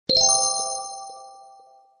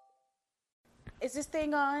Is this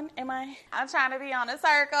thing on? I'm trying to be on a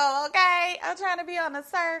circle, okay? I'm trying to be on a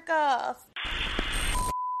circle.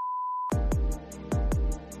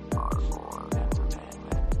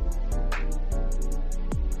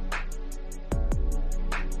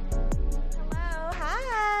 Hello,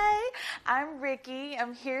 hi. I'm Ricky.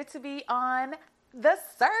 I'm here to be on the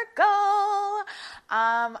circle.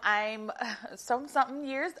 I'm something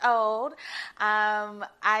years old.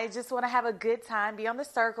 I just want to have a good time, be on the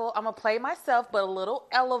circle. I'm gonna play myself, but a little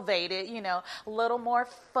elevated, a little more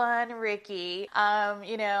fun, Ricky. I'm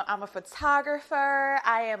a photographer.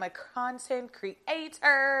 I am a content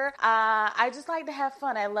creator. I just like to have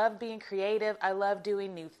fun. I love being creative. I love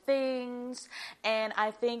doing new things. And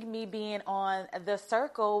I think me being on the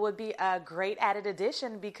circle would be a great added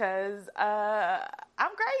addition because,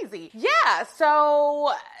 I'm crazy. Yeah,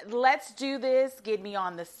 so let's do this. Get me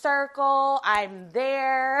on the circle. I'm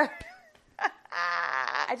there.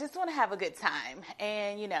 I just want to have a good time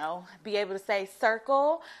and, be able to say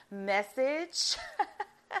circle, message,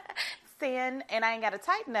 send, and I ain't got to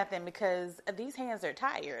type nothing because these hands are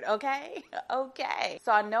tired, okay? Okay.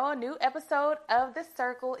 So I know a new episode of The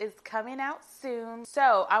Circle is coming out soon.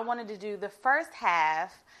 So I wanted to do the first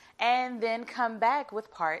half and then come back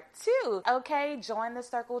with part 2. Okay, join the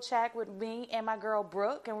circle chat with me and my girl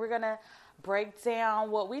Brooke, and we're gonna break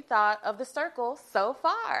down what we thought of the circle so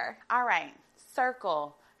far. All right,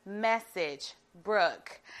 circle, message,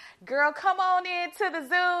 Brooke. Girl, come on into the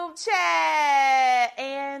Zoom chat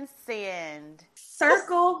and send.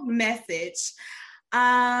 Circle, message.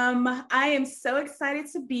 I am so excited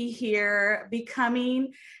to be here,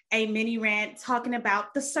 becoming a mini rant talking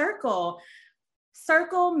about the circle.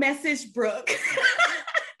 Circle, message, Brooke.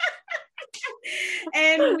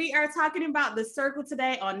 And we are talking about The Circle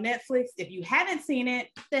today on Netflix. If you haven't seen it,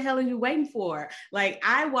 what the hell are you waiting for? Like,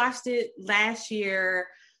 I watched it last year,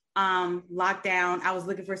 lockdown. I was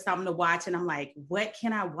looking for something to watch and I'm like, what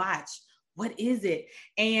can I watch? What is it?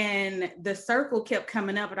 And The Circle kept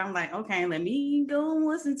coming up and I'm like, okay, let me go and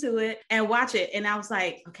listen to it and watch it. And I was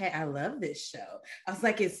like, okay, I love this show. I was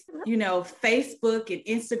like, it's, Facebook and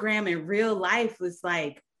Instagram and real life was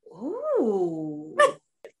like, ooh.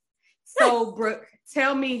 So Brooke,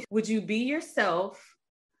 tell me, would you be yourself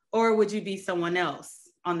or would you be someone else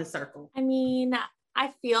on The Circle? I mean,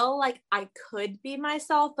 I feel like I could be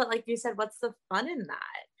myself, but like you said, what's the fun in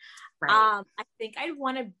that? Right. I think I'd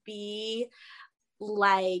want to be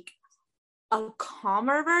like a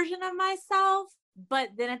calmer version of myself, but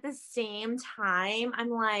then at the same time, I'm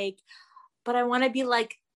like, but I want to be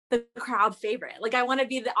like the crowd favorite. Like I want to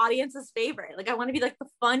be the audience's favorite. Like I want to be like the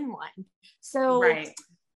fun one. So right.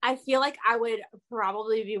 I feel like I would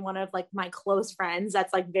probably be one of like my close friends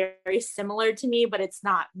that's like very, very similar to me, but it's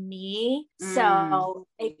not me. So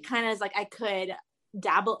it kind of is like I could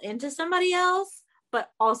dabble into somebody else, but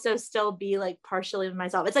also still be like partially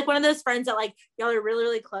myself. It's like one of those friends that like y'all are really,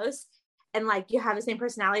 really close and like you have the same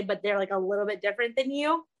personality, but they're like a little bit different than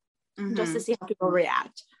you, just to see how people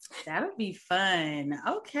react. That would be fun.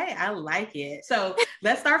 Okay, I like it. So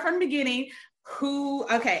let's start from the beginning.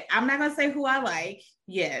 I'm not gonna say who I like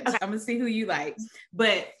yet. Okay. I'm gonna see who you like.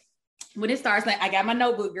 But when it starts, like I got my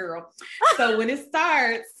notebook, girl. So when it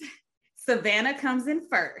starts, Savannah comes in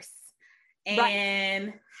first. And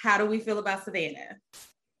right. How do we feel about Savannah?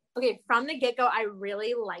 Okay, from the get-go, I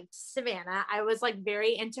really liked Savannah. I was like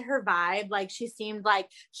very into her vibe. Like she seemed like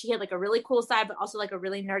she had like a really cool side, but also like a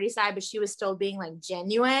really nerdy side, but she was still being like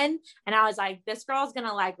genuine. And I was like, this girl's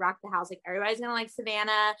gonna like rock the house. Like everybody's gonna like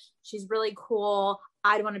Savannah. She's really cool.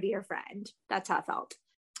 I'd want to be her friend. That's how I felt.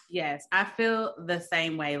 Yes, I feel the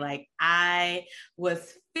same way. Like I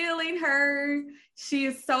was feeling her. She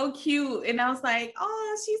is so cute. And I was like,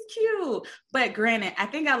 oh, she's cute. But granted, I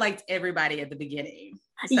think I liked everybody at the beginning.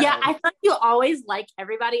 So. Yeah, I thought you always like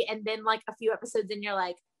everybody. And then like a few episodes in, you're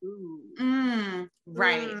like, ooh.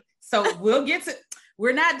 Right. So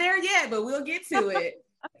we're not there yet, but we'll get to it.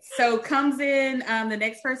 So comes in, the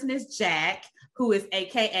next person is Jack, who is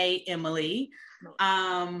AKA Emily.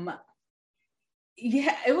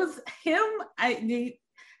 Yeah, it was him. I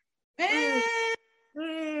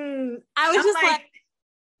was just like,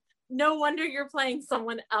 no wonder you're playing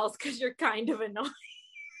someone else because you're kind of annoying.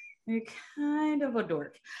 You're kind of a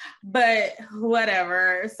dork, but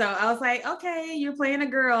whatever. So I was like, okay, you're playing a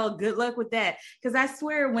girl. Good luck with that. Because I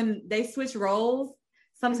swear when they switch roles,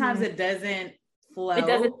 sometimes it doesn't flow. It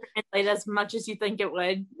doesn't translate as much as you think it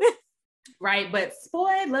would. Right, but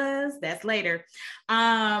spoilers, that's later.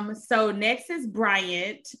 So next is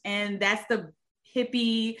Bryant, and that's the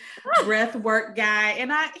hippie breath work guy.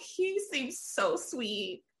 And he seems so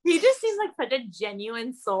sweet. He just seems like such a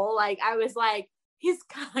genuine soul. Like I was like, he's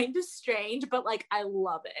kind of strange, but like I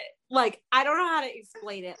love it. Like I don't know how to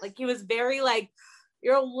explain it. Like he was very like,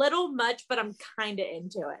 you're a little much, but I'm kind of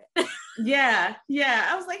into it. Yeah.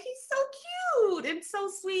 I was like, he's so cute and so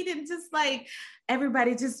sweet, and just like,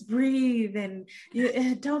 everybody just breathe, and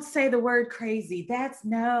you don't say the word crazy. That's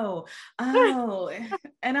no. Oh,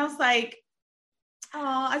 and I was like,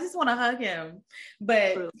 oh, I just want to hug him,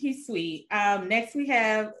 but he's sweet. Next we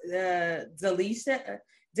have Daralisha,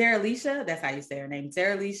 that's how you say her name,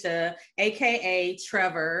 Daralisha, aka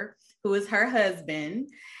Trevor, who is her husband.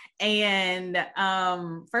 And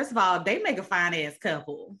first of all, they make a fine ass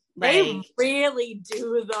couple. Like, they really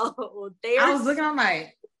do, though. I was looking, I'm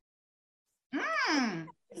like,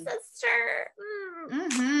 sister.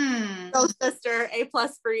 So sister, A+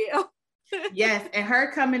 for you. Yes, and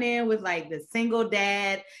her coming in with like the single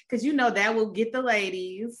dad, because you know that will get the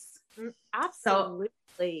ladies.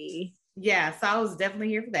 Absolutely. So I was definitely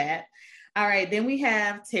here for that. All right, then we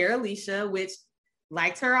have Daralisha, which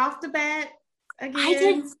liked her off the bat again. I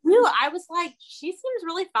did too. I was like, she seems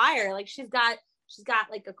really fire. Like she's got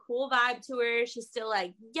like a cool vibe to her. She's still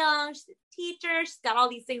like young. She's a teacher. She's got all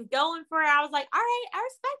these things going for her. I was like, all right, I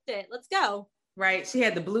respect it. Let's go. Right. She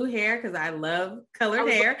had the blue hair because I love colored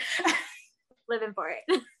hair. Living for it.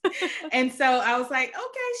 And so I was like,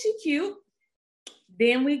 okay, she cute.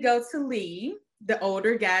 Then we go to Lee, the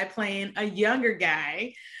older guy playing a younger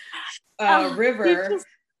guy, River.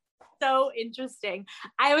 So interesting.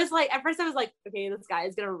 I was like, at first I was like, okay, this guy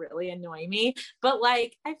is gonna really annoy me, but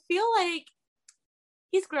like I feel like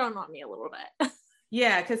he's grown on me a little bit.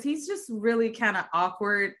 Yeah, because he's just really kind of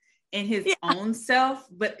awkward in his own self,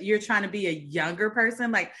 but you're trying to be a younger person.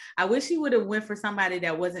 Like I wish he would have went for somebody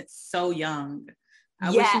that wasn't so young. I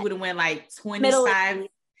wish he would have went like 25,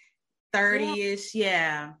 30-ish.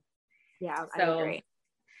 Yeah, I agree.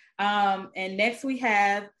 And next we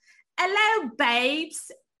have, hello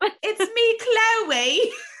babes, it's me,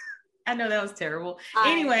 Chloe. I know that was terrible.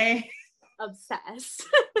 Anyway, obsessed.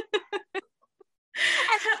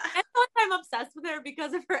 And I'm obsessed with her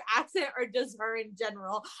because of her accent or just her in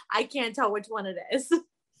general. I can't tell which one it is.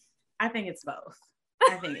 I think it's both.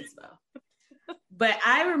 But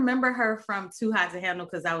I remember her from Too Hot to Handle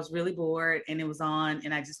because I was really bored and it was on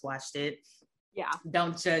and I just watched it. Yeah.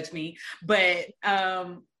 Don't judge me. But I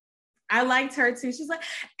liked her too. She's like,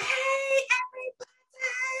 hey,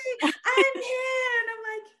 everybody, I'm here. And I'm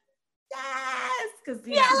like, yes. Because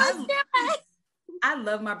I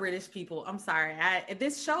love my British people. I'm sorry.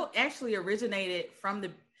 This show actually originated from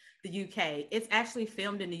the UK. It's actually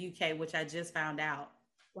filmed in the UK, which I just found out.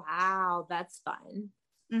 Wow, that's fun.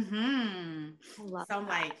 I love so I'm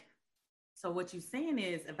like, so what you're saying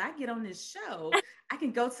is if I get on this show, I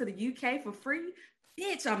can go to the UK for free?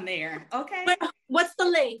 Bitch, I'm there. Okay. What's the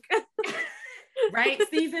link? Right?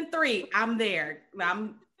 Season 3, I'm there.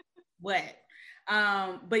 I'm what?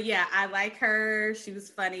 But yeah, I like her. She was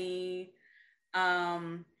funny.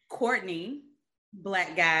 Courtney,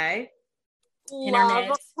 black guy.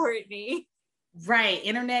 Love Courtney. Right.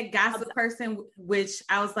 Internet gossip person, which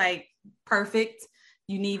I was like, perfect.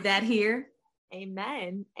 You need that here.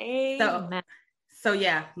 Amen. So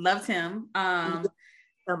yeah, loved him.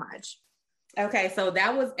 So much. Okay, so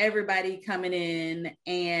that was everybody coming in.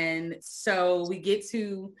 And so we get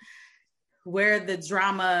to where the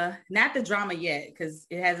drama, not the drama yet, because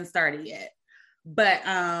it hasn't started yet, but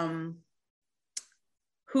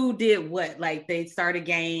who did what? Like they start a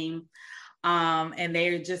game. And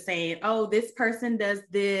they're just saying, oh, this person does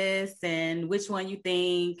this and which one you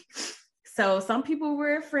think. So some people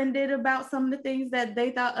were offended about some of the things that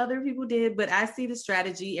they thought other people did, but I see the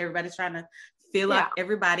strategy. Everybody's trying to fill up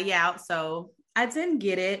everybody out. So I didn't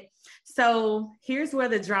get it. So here's where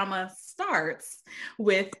the drama starts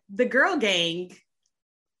with the girl gang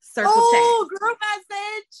circle chat. Oh, girl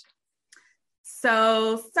message.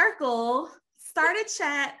 So Circle started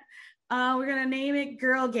chat. We're going to name it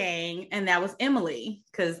Girl Gang. And that was Emily.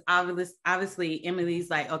 Because obviously Emily's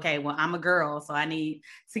like, okay, well, I'm a girl. So I need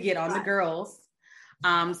to get on the girls'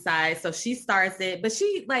 side. So she starts it. But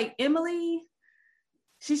Emily,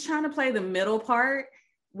 she's trying to play the middle part,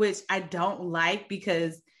 which I don't like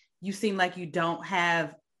because you seem like you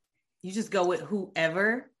just go with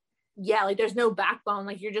whoever. Yeah, like there's no backbone.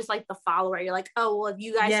 Like you're just like the follower. You're like, oh, well, if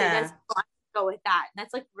you guys say this, I'll go with that. And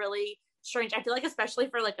that's like really strange. I feel like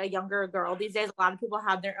especially for like a younger girl these days, a lot of people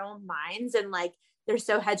have their own minds and like they're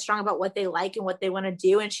so headstrong about what they like and what they want to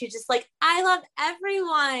do, and she's just like, I love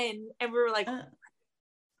everyone, and we were like,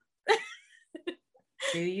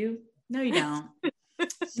 do you? No, you don't.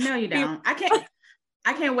 No, you don't. I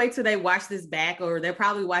can't wait till they watch this back, or they're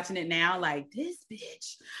probably watching it now like this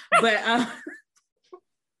bitch. But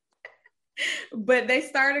But they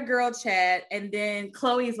start a girl chat, and then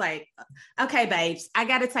Chloe's like, okay, babes, I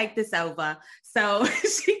got to take this over. So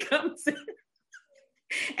she comes in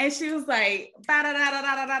and she was like,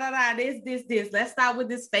 this. Let's start with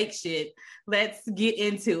this fake shit. Let's get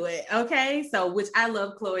into it. Okay. So, which I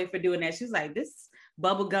love Chloe for doing that. She's like, this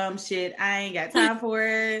bubblegum shit, I ain't got time for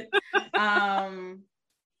it.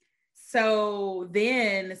 So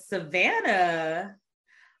then Savannah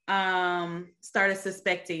started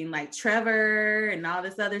suspecting like Trevor and all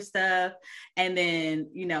this other stuff. And then,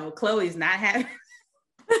 Chloe's not having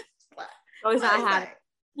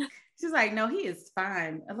she's like, no, he is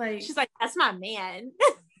fine. She's like, that's my man.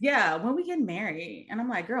 Yeah, when we get married. And I'm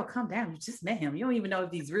like, girl, calm down. You just met him. You don't even know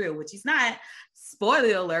if he's real, which he's not.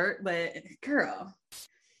 Spoiler alert, but girl.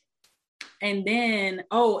 And then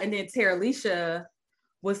Tara Alicia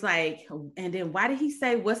was like, and then why did he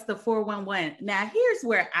say, what's the 411? Now, here's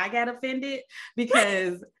where I got offended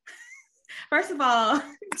because first of all,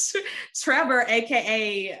 Trevor,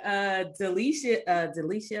 aka Delicia,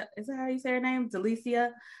 is that how you say her name? Delicia?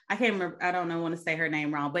 I can't remember. I don't want to say her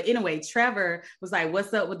name wrong. But anyway, Trevor was like,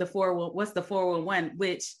 what's up with what's the 411?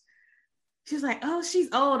 Which she was like, oh, she's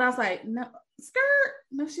old. I was like, no, skirt.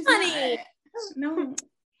 No, she's not. No.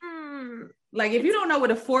 Like, if you don't know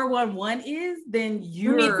what a 411 is, then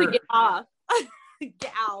you need to get off.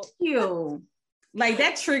 Get out. You. Like,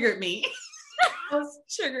 that triggered me. I was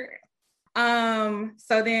triggered.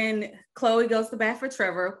 So then Chloe goes to bat for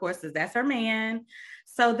Trevor, of course, because that's her man.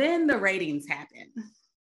 So then the ratings happen.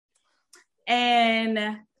 And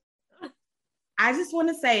I just want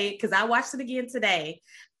to say, because I watched it again today,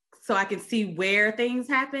 so I can see where things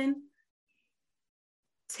happen.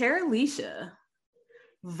 Tara Alicia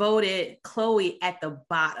voted Chloe at the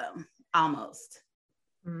bottom, almost.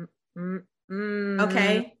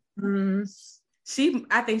 Okay.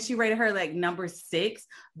 I think she rated her like number 6,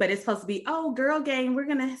 but it's supposed to be, oh, girl gang, we're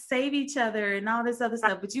gonna save each other and all this other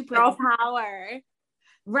stuff. But you put girl power,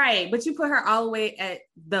 right? But you put her all the way at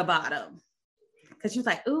the bottom because she was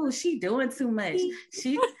like, ooh, she doing too much.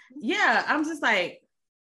 Yeah. I'm just like,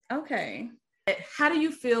 okay. How do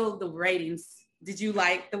you feel the ratings? Did you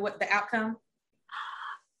like the outcome?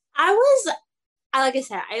 Like I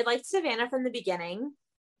said, I liked Savannah from the beginning,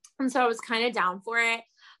 and so I was kind of down for it.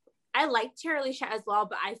 I liked Tara Alicia as well,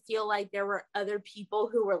 but I feel like there were other people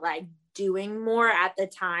who were like doing more at the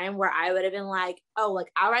time where I would have been like, oh,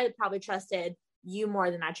 like I would have probably trusted you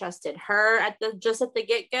more than I trusted her at the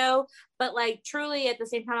get-go. But like truly at the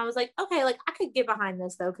same time, I was like, okay, like I could get behind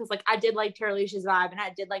this though, because like I did like Tara Alicia's vibe and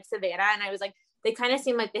I did like Savannah, and I was like, they kind of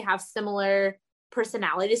seem like they have similar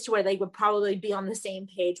personalities to where they would probably be on the same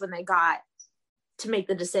page when they got to make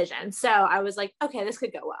the decision. So I was like, okay, this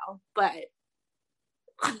could go well, but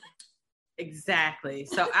exactly.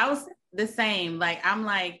 So I was the same. Like, I'm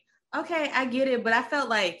like, okay, I get it, but I felt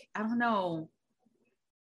like, I don't know.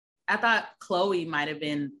 I thought Chloe might have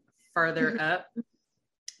been further up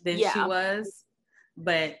than she was,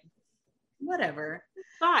 but whatever.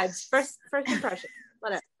 Vibes, first impression.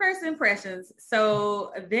 Whatever. First impressions.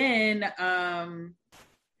 So then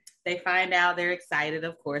they find out, they're excited,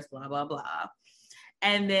 of course, blah, blah, blah.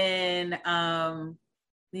 And then,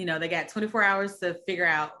 they got 24 hours to figure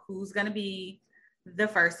out who's going to be the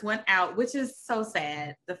first one out, which is so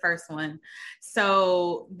sad, the first one.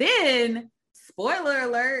 So then, spoiler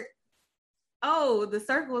alert, the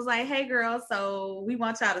circle was like, hey, girl, so we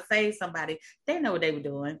want y'all to save somebody. They know what they were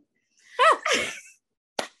doing.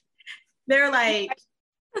 They're like,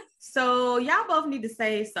 so y'all both need to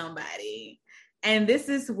save somebody. And this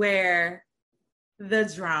is where the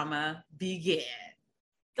drama began.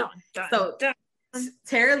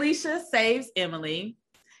 Tara Alicia saves Emily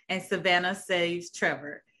and Savannah saves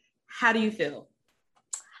Trevor. How do you feel?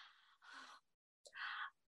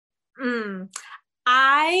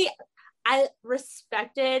 I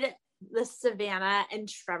respected the Savannah and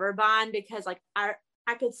Trevor bond because like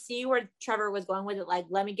I could see where Trevor was going with it. Like,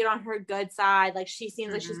 let me get on her good side. Like, she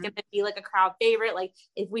seems like she's going to be like a crowd favorite. Like,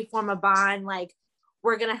 if we form a bond, like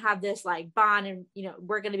we're going to have this like bond and,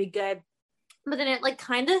 we're going to be good. But then it like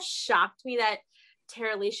kind of shocked me that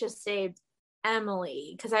Tara Alicia saved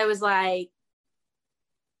Emily. Cause I was like,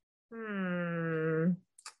 don't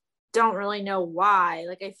really know why.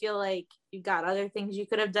 Like, I feel like you've got other things you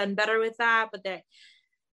could have done better with that, but the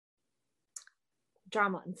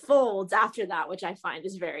drama unfolds after that, which I find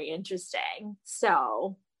is very interesting.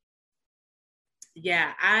 So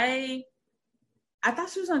yeah, I thought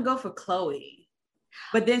she was gonna go for Chloe,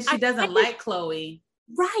 but then she doesn't like Chloe,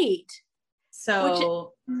 right?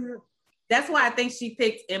 So that's why I think she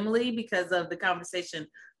picked Emily, because of the conversation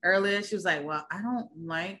earlier. She was like, well, I don't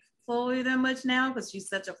like Chloe that much now because she's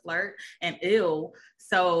such a flirt and ill.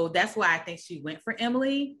 So that's why I think she went for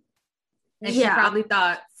Emily. And she probably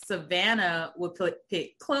thought Savannah would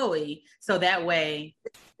pick Chloe. So that way.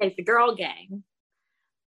 Take the girl gang.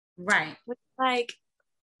 Right. Like,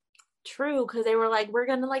 true. Because they were like, we're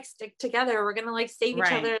going to like stick together. We're going to like save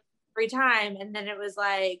each other every time. And then it was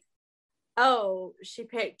like, oh, she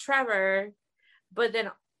picked Trevor. But then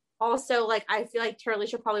also, like, I feel like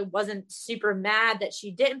Teralisha probably wasn't super mad that she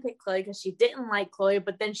didn't pick Chloe because she didn't like Chloe,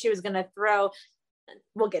 but then she was going to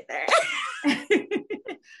we'll get there.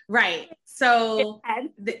 Right. So,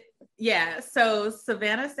 so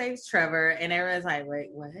Savannah saves Trevor, and everyone's like, wait,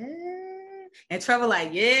 what? And Trevor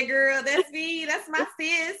like, yeah, girl, that's me. That's my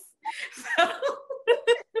sis. So,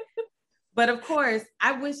 but of course,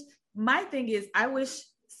 I wish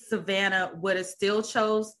Savannah would have still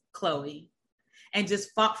chose Chloe and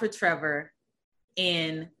just fought for Trevor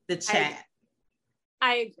in the chat.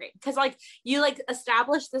 I agree. Because like you like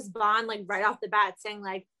established this bond like right off the bat saying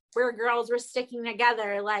like we're girls, we're sticking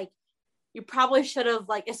together. Like you probably should have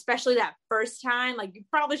like, especially that first time, like you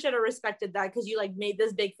probably should have respected that because you like made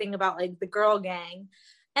this big thing about like the girl gang.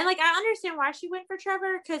 And like I understand why she went for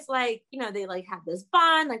Trevor because like, you know, they like have this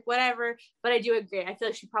bond, like whatever. But I do agree. I feel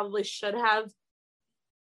like she probably should have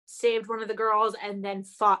saved one of the girls and then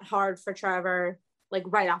fought hard for Trevor like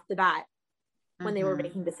right off the bat when they were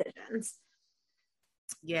making decisions.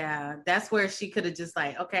 Yeah, that's where she could have just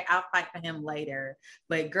like, okay, I'll fight for him later,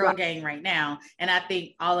 but girl gang right now. And I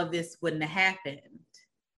think all of this wouldn't have happened.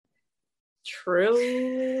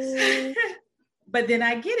 True. But then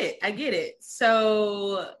I get it.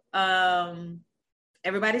 So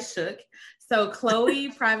everybody's shook. So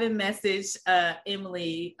Chloe private messaged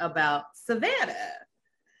Emily about Savannah.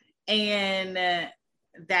 And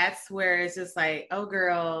that's where it's just like, oh,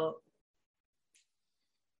 girl.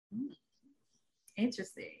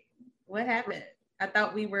 Interesting. What happened? I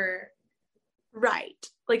thought we were. Right.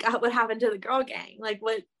 Like, what happened to the girl gang? Like,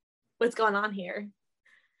 what's going on here?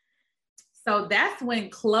 So that's when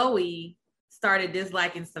Chloe started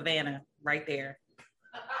disliking Savannah right there.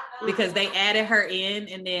 Because they added her in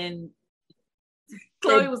and then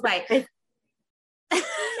Chloe was like,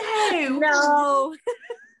 no.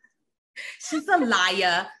 She's a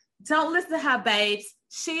liar. Don't listen to her, babes.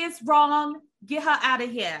 She is wrong. Get her out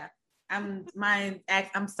of here. I'm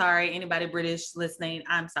sorry, anybody British listening.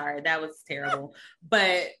 I'm sorry. That was terrible.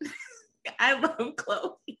 But I love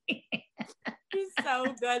Chloe. She's so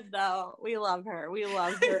good though. We love her. We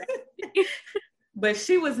love her. But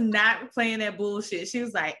she was not playing that bullshit. She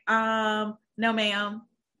was like, no, ma'am.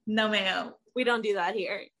 No, ma'am. We don't do that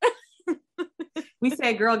here. We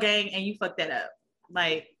said girl gang and you fucked that up.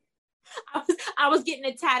 Like I was getting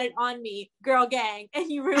it tatted on me, girl gang,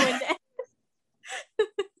 and you ruined it.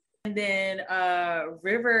 And then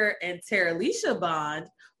River and Teralisha bond,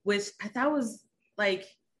 which I thought was like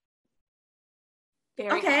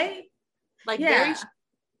very okay. Hard. Like very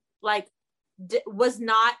like was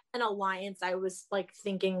not an alliance I was like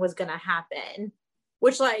thinking was gonna happen,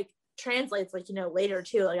 which like translates like, you know, later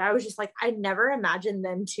too. Like I was just like, I never imagined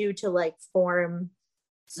them two to like form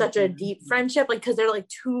such a deep friendship, like because they're like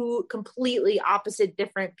two completely opposite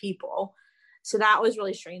different people. So that was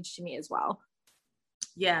really strange to me as well.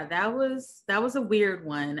 Yeah, that was a weird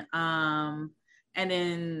one. And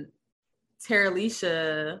then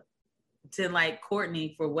Teralisha didn't like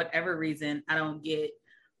Courtney for whatever reason. I don't get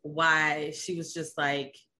why she was just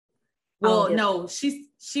like, well, no, she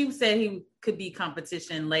said he could be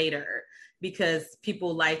competition later because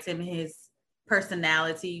people liked him, his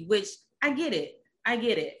personality, which I get it.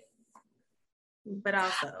 But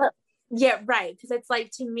also. Yeah, right. Because it's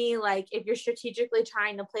like, to me, like if you're strategically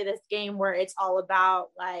trying to play this game where it's all about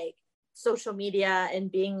like social media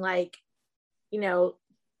and being like, you know,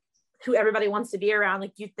 who everybody wants to be around,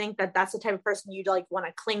 like you think that that's the type of person you'd like want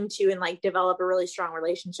to cling to and like develop a really strong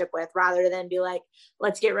relationship with, rather than be like,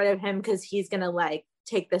 let's get rid of him because he's gonna like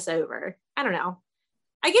take this over. I don't know.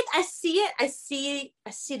 I see it. I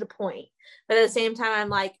see the point. But at the same time, I'm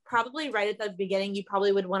like, probably right at the beginning, you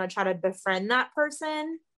probably would want to try to befriend that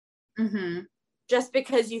person. Mm-hmm. Just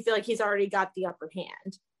because you feel like he's already got the upper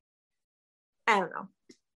hand. I don't know.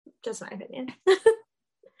 Just my opinion.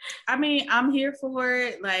 I mean, I'm here for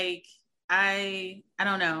it. Like, I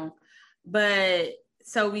don't know. But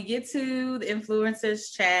so we get to the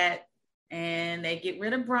influencers chat and they get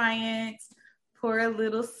rid of Bryant. Poor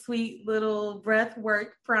little sweet little breath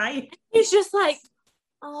work Bryant. He's just like,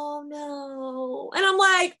 oh no. And I'm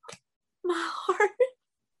like, my heart.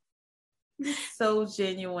 So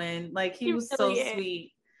genuine. Like he was really so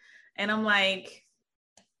sweet. And I'm like,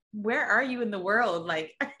 where are you in the world?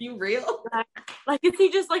 Like, are you real? Like, is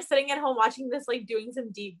he just like sitting at home watching this, like doing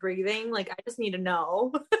some deep breathing? Like, I just need to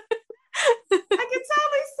know. I can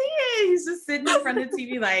totally see it. He's just sitting in front of the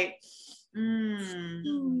TV like,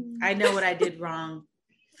 I know what I did wrong.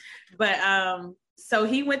 But so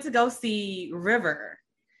he went to go see River,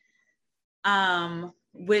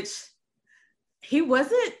 which he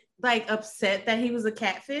wasn't like upset that he was a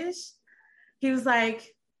catfish. He was like,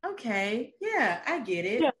 okay, yeah, I get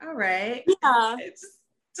it. Yeah. All right. Yeah. It's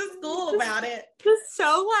just cool about it. Just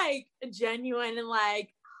so like genuine and like,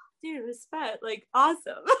 dude, respect, like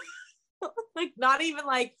awesome. Like not even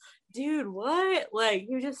like, dude, what? Like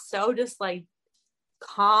you're just so just like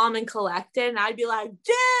calm and collected. And I'd be like,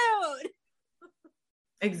 dude.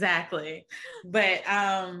 Exactly. But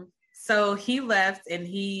so he left and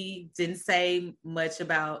he didn't say much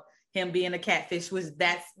about him being a catfish, which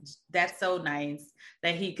that's so nice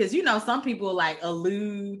that he, because you know some people like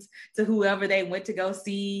allude to whoever they went to go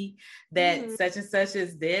see that such and such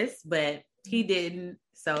is this, but he didn't.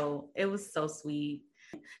 So it was so sweet.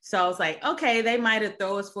 So I was like, okay, they might have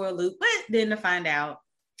thrown us for a loop, but then to find out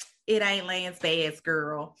it ain't Lance Bass,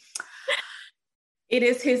 girl. It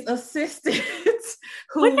is his assistant.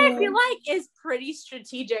 Which I feel like is pretty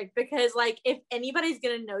strategic because like if anybody's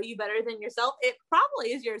gonna know you better than yourself, it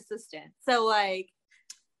probably is your assistant. So like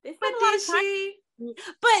they spent a lot of time.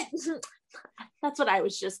 But that's what I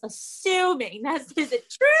was just assuming. Is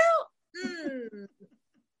it true?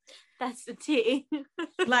 That's the tea.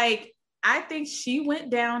 Like I think she went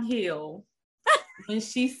downhill when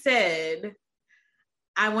she said,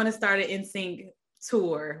 I want to start an NSYNC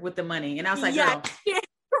tour with the money. And I was like, girl.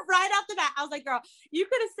 Right off the bat, I was like, girl, you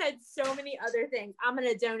could have said so many other things. I'm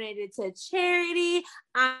going to donate it to charity.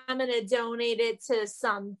 I'm going to donate it to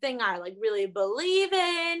something I like really believe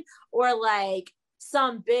in, or like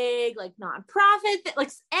some big like nonprofit,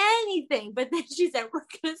 like anything. But then she said, we're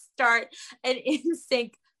going to start an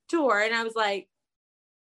NSYNC tour. And I was like,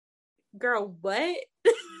 girl, what?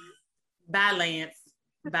 Bye, Lance.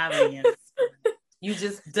 Bye, Lance. You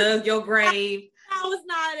just dug your grave. That was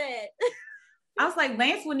not it. I was like,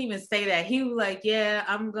 Lance wouldn't even say that. He was like, yeah,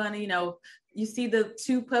 I'm gonna, you see the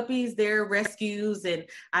 2 puppies, they're rescues, and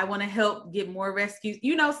I want to help get more rescues,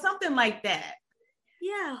 something like that.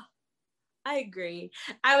 Yeah, I agree.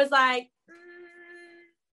 I was like,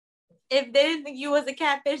 if they didn't think you was a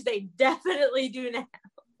catfish, they definitely do now.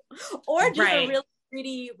 Or just a really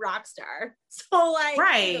pretty rock star. So like,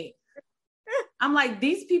 right. I'm like,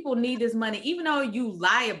 these people need this money. Even though you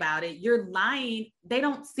lie about it, you're lying. They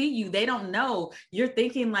don't see you. They don't know. You're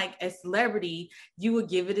thinking like a celebrity, you would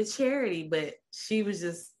give it a charity. But she was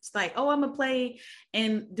just like, oh, I'm going to play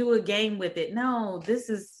and do a game with it. No, this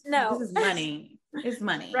is money. It's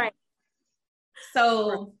money. Right.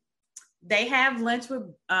 So they have lunch with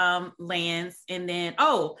Lance. And then,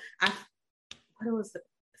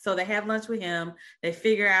 so they have lunch with him. They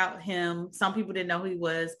figure out him. Some people didn't know who he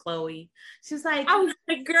was. Chloe. She's like, I was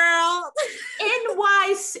the girl.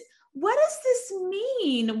 NYC. What does this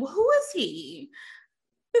mean? Who is he?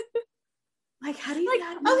 Like, how do you like?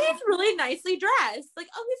 Oh, he's really nicely dressed. Like,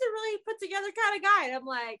 oh, he's a really put together kind of guy. And I'm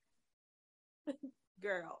like,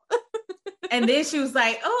 girl. And then she was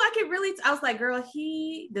like, oh, I was like, girl,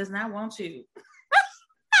 he does not want you.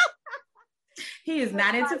 He is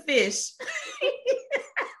not into fish.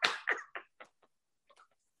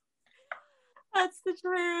 That's the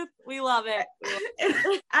truth. We love it.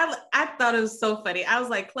 I thought it was so funny. I was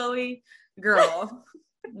like, Chloe, girl,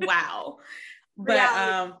 wow.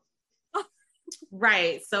 But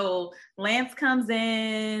right. So Lance comes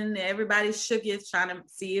in, everybody's shook it, trying to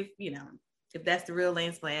see if that's the real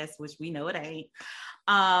Lance Bass, which we know it ain't.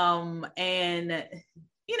 And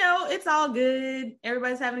it's all good.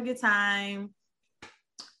 Everybody's having a good time.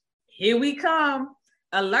 Here we come.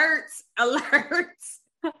 Alerts. Alert.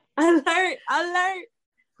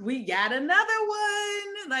 We got another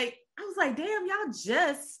one. Like, I was like, damn, y'all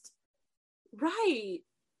just. Right.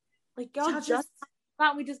 Like, y'all just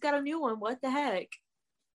thought we just got a new one. What the heck?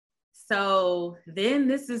 So then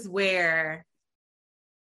this is where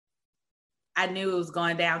I knew it was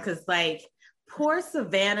going down. Because, like, poor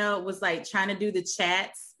Savannah was, like, trying to do the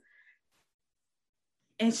chats.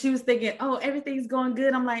 And she was thinking, oh, everything's going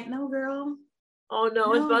good. I'm like, no, girl. Oh,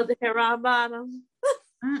 no. It's about to hit rock bottom.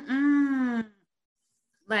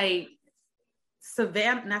 Like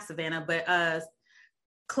not Savannah, but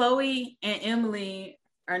Chloe and Emily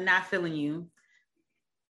are not feeling you.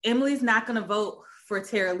 Emily's not going to vote for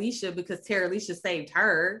Tara Alicia because Tara Alicia saved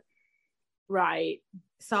her. Right.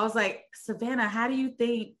 So I was like, Savannah, how do you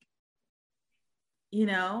think, It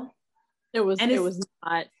was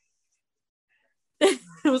not. It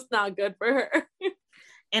was not good for her.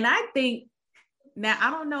 And I think Now, I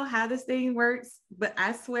don't know how this thing works, but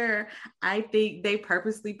I swear, I think they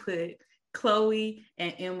purposely put Chloe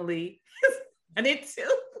and Emily and it too.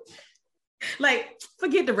 Like,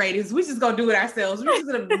 forget the ratings. We're just gonna do it ourselves. We're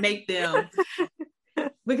just gonna make them,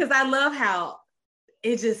 because I love how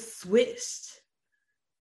it just switched.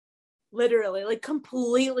 Literally, like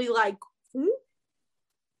completely like, and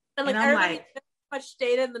like I'm everybody like, much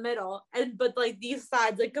stayed in the middle, and but like these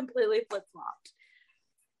sides like completely flip-flopped.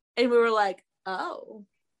 And we were like, oh,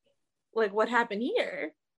 like what happened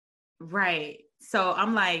here? right. So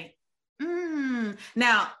I'm like,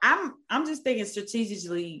 now I'm just thinking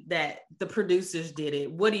strategically that the producers did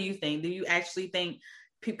it. What do you think? Do you actually think,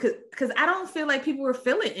 because I don't feel like people were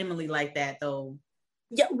feeling Emily like that though.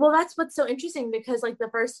 Yeah, well, that's what's so interesting, because like the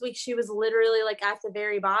first week she was literally like at the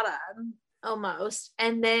very bottom almost,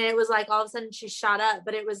 and then it was like all of a sudden she shot up.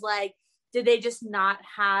 But it was like, did they just not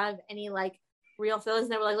have any like real feelings?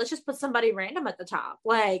 And they were like, let's just put somebody random at the top,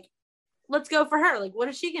 like let's go for her. Like, what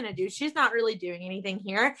is she gonna do? She's not really doing anything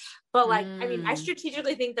here. But like, I mean, I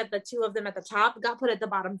strategically think that the two of them at the top got put at the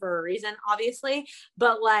bottom for a reason, obviously.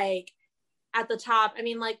 But like at the top, I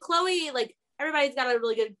mean, like Chloe, like everybody's got a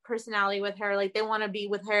really good personality with her. Like they want to be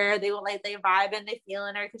with her. They will, like, they vibe and they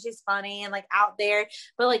feeling her because she's funny and like out there.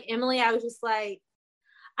 But like Emily, I was just like,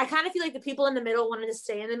 I kind of feel like the people in the middle wanted to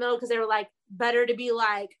stay in the middle because they were like, better to be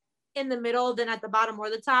like in the middle than at the bottom or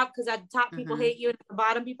the top, because at the top people hate you and at the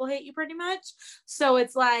bottom people hate you pretty much. So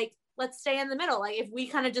it's like, let's stay in the middle. Like if we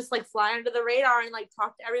kind of just like fly under the radar and like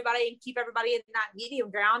talk to everybody and keep everybody in that medium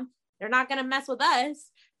ground, they're not going to mess with us.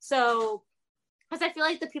 So because I feel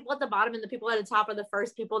like the people at the bottom and the people at the top are the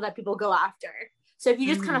first people that people go after. So if you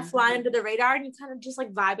just kind of fly under the radar and you kind of just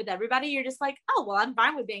like vibe with everybody, you're just like, oh, well, I'm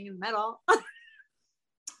fine with being in the middle.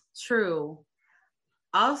 True.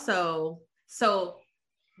 Also, so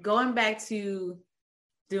going back to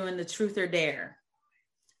doing the truth or dare,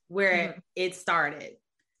 where it started.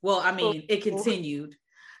 Well, I mean, it continued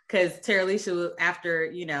because Terralisha, after,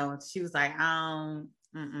 you know, she was like,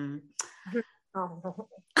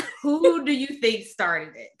 Who do you think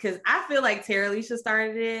started it? Because I feel like Terralisha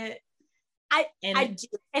started it. I do.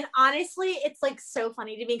 And honestly, it's like so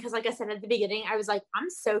funny to me because, like I said at the beginning, I was like, I'm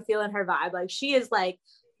so feeling her vibe. Like she is like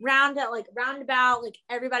roundabout, like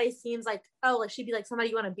everybody seems like, oh, like she'd be like somebody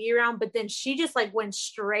you want to be around. But then she just like went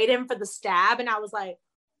straight in for the stab, and I was like,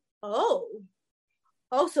 oh,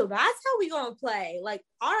 so that's how we gonna play. Like,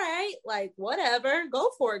 all right, like whatever,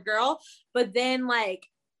 go for it, girl. But then like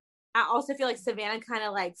I also feel like Savannah kind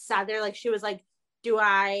of like sat there, like she was like, do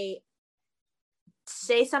I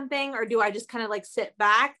say something or do I just kind of like sit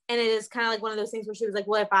back? And it is kind of like one of those things where she was like,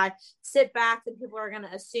 well, if I sit back, then people are going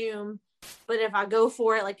to assume, but if I go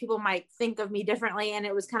for it, like people might think of me differently. And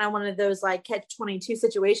it was kind of one of those like catch-22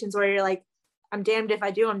 situations where you're like, I'm damned if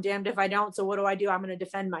I do, I'm damned if I don't. So what do? I'm going to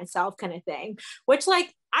defend myself kind of thing, which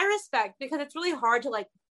like I respect, because it's really hard to like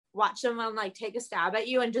watch someone like take a stab at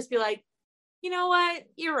you and just be like, you know what,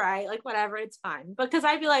 you're right, like whatever, it's fine. Because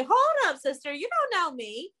I'd be like, hold up, sister, you don't know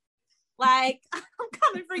me, like I'm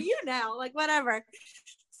coming for you now, like whatever.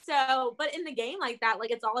 So but in the game like that,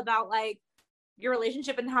 like it's all about like your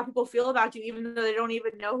relationship and how people feel about you, even though they don't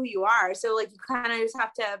even know who you are. So like you kind of just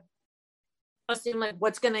have to assume like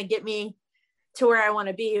what's gonna get me to where I want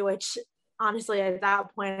to be, which honestly at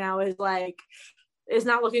that point I was like, it's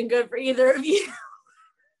not looking good for either of you.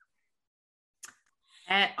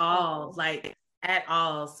 At all, like at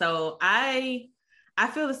all. So I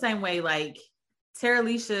feel the same way. Like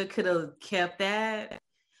Terralisha could have kept that,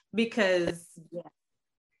 because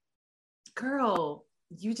girl,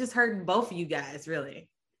 you just hurting both of you guys, really.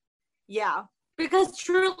 Yeah, because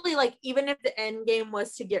truly, like even if the end game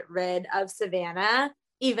was to get rid of Savannah,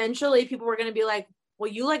 eventually people were going to be like,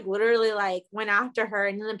 well, you like literally like went after her,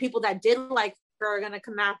 and then the people that did like her are going to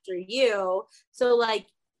come after you. So like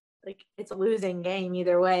it's a losing game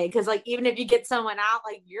either way, because like even if you get someone out,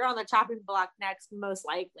 like you're on the chopping block next most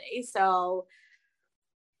likely. So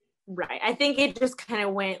right, I think it just kind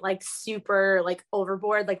of went like super like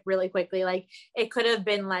overboard like really quickly. Like it could have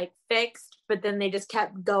been like fixed, but then they just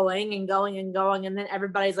kept going and going and going, and then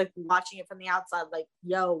everybody's like watching it from the outside like,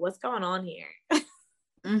 yo, what's going on here?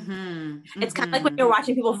 It's kind of like when you're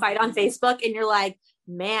watching people fight on Facebook and you're like,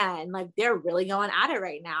 man, like they're really going at it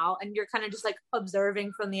right now, and you're kind of just like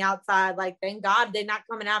observing from the outside like, thank God they're not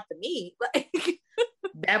coming after me. Like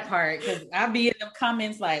that part, because I'll be in the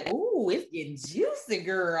comments like, ooh, it's getting juicy,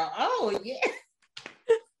 girl. Oh yeah.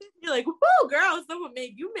 You're like, whoa, girl, someone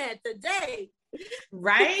made you mad today.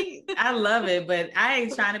 Right? I love it, but I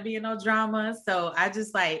ain't trying to be in no drama. So I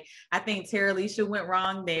just like, I think Terralisha went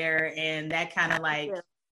wrong there, and that kind of like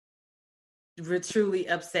truly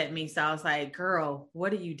upset me. So I was like, girl,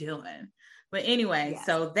 what are you doing? But anyway,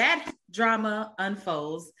 so that drama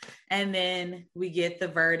unfolds, and then we get the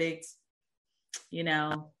verdict. You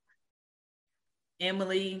know,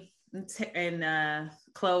 Emily and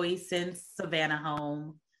Chloe sends Savannah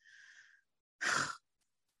home.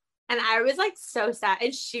 And I was like so sad.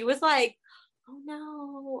 And she was like, oh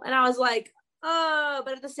no. And I was like, oh,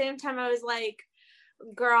 but at the same time, I was like,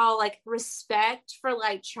 girl, like respect for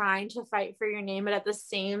like trying to fight for your name. But at the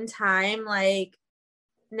same time, like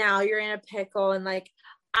now you're in a pickle. And like,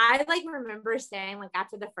 I like remember saying like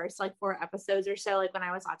after the first like 4 episodes or so, like when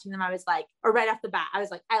I was watching them, I was like, or right off the bat, I was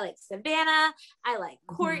like, I like Savannah, I like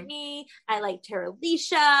Courtney, I like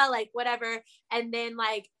Terralisha, like whatever. And then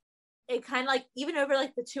like, it kind of like, even over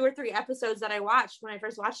like the 2 or 3 episodes that I watched when I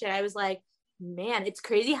first watched it, I was like, man, it's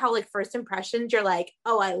crazy how like first impressions, you're like,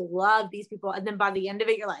 oh, I love these people. And then by the end of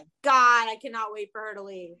it, you're like, God, I cannot wait for her to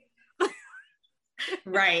leave.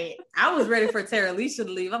 Right. I was ready for Terralisha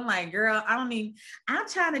to leave. I'm like, girl, I'm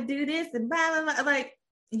trying to do this and blah, blah, blah. Like,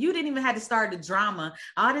 you didn't even have to start the drama.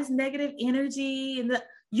 All this negative energy and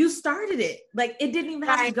you started it. Like, it didn't even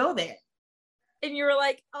have to go there. And you were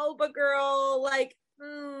like, oh, but girl, like,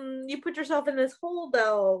 you put yourself in this hole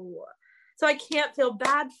though. So I can't feel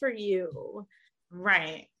bad for you.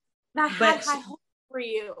 Right. I had high hopes for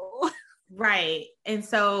you. Right. And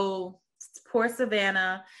so poor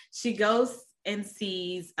Savannah, she goes and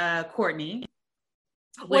sees Courtney.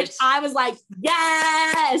 Which I was like,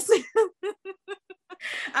 yes.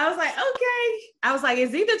 I was like, okay. I was like,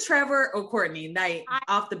 it's either Trevor or Courtney. Like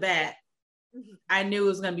off the bat, I knew it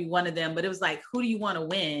was going to be one of them, but it was like, who do you want to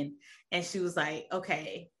win? And she was like,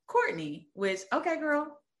 okay, Courtney, which, okay,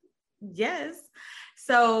 girl. Yes.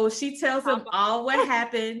 So she tells him all what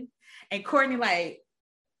happened. And Courtney like,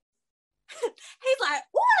 he's like,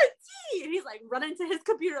 what tea? And he's like running to his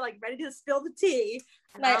computer, like ready to spill the tea.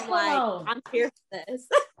 And like, I'm like, I'm here for this.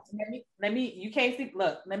 Let me, you can't see,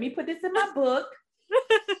 look, let me put this in my book.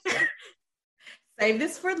 Save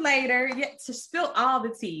this for later. Yeah, to spill all the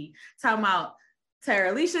tea. Talking about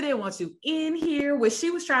Terralisha didn't want you in here, which she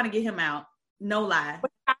was trying to get him out. No lie.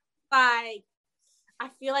 Like, I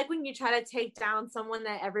feel like when you try to take down someone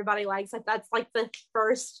that everybody likes, like that's like the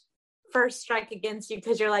first strike against you,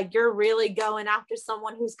 because you're like, you're really going after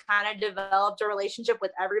someone who's kind of developed a relationship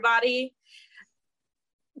with everybody.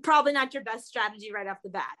 Probably not your best strategy right off the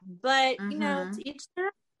bat, but you know, to each their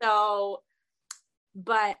own. So,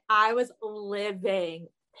 but I was living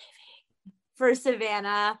for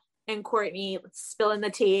Savannah and Courtney spilling the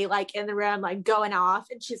tea, like in the room, like going off.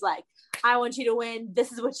 And she's like, I want you to win.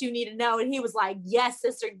 This is what you need to know. And he was like, yes,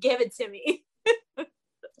 sister, give it to me.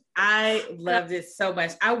 I loved it so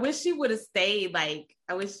much. I wish she would have stayed.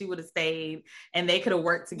 And they could have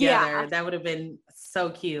worked together. Yeah. That would have been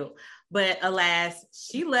so cute. But alas,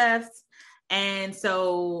 she left. And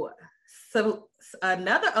so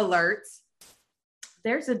another alert,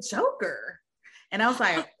 there's a Joker. And I was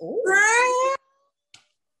like, ooh.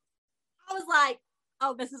 I was like,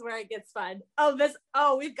 oh, this is where it gets fun.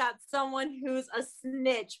 We've got someone who's a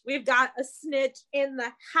snitch. We've got a snitch in the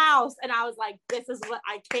house. And I was like, this is what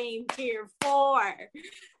I came here for.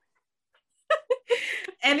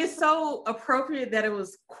 And it's so appropriate that it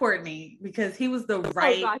was Courtney, because he was the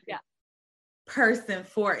right person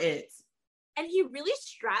for it. And he really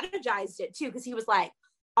strategized it too, because he was like,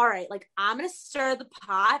 all right, like I'm going to stir the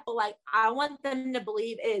pot, but like I want them to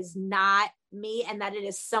believe it is not me and that it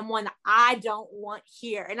is someone I don't want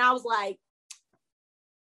here. And I was like,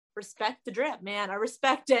 respect the drip, man. I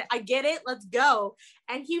respect it. I get it. Let's go.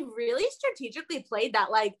 And he really strategically played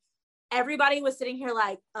that. Like everybody was sitting here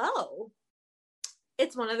like, oh,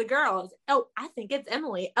 it's one of the girls. Oh, I think it's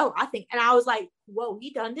Emily. Oh, and I was like, whoa, he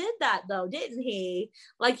done did that though, didn't he?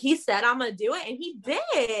 Like he said, I'm going to do it. And he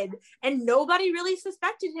did. And nobody really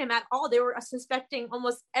suspected him at all. They were suspecting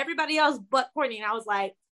almost everybody else but Courtney. And I was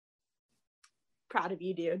like, proud of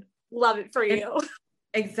you, dude. Love it for you.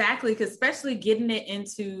 Exactly. Because especially getting it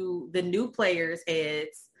into the new players'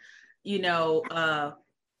 heads, you know,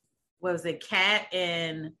 what was it? Kat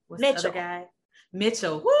and what's Mitchell. The other guy?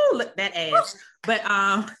 Mitchell. Woo, look, that ass. But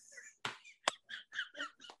I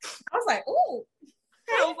was like, ooh.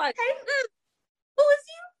 I was like, who is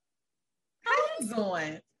you? How you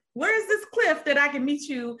doing? Where is this cliff that I can meet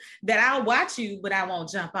you, that I'll watch you, but I won't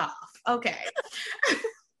jump off? Okay.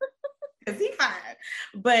 Because he fine.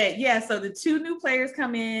 But yeah, so the 2 new players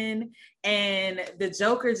come in and the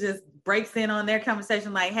Joker just breaks in on their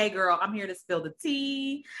conversation like, hey girl, I'm here to spill the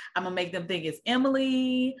tea. I'm going to make them think it's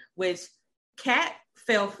Emily, which Kat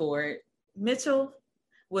fell for it. Mitchell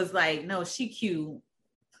was like, no, she cute.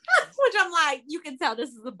 Which I'm like, you can tell this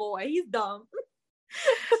is a boy. He's dumb.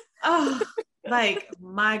 Oh, like,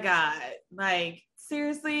 my God. Like,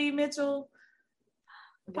 seriously, Mitchell?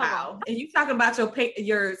 Wow. And you talking about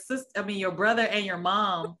your sister, your brother and your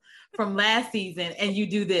mom from last season, and you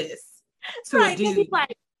do this to a dude. He's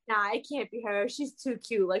like, nah, it can't be her. She's too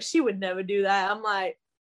cute. Like, she would never do that. I'm like,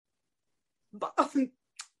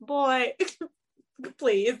 boy,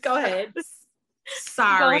 please go ahead.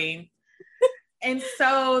 Sorry. And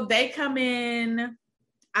so they come in.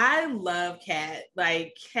 I love Kat.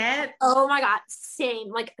 Like, Kat. Oh my God, same.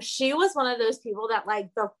 Like, she was one of those people that, like,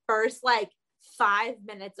 the first, like, 5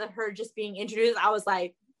 minutes of her just being introduced, I was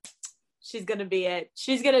like, she's gonna be it.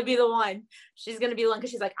 She's gonna be the one. She's gonna be the one, because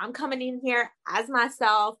she's like, I'm coming in here as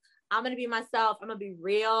myself. I'm gonna be myself. I'm gonna be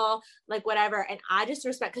real, like, whatever. And I just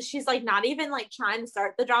respect, because she's like not even like trying to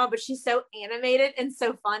start the drama, but she's so animated and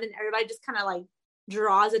so fun, and everybody just kind of like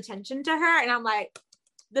draws attention to her. And I'm like,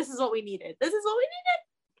 this is what we needed. This is what we needed.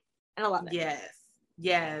 And I love it.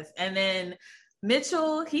 Yes. And then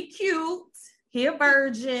Mitchell, he cute. He a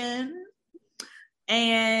virgin.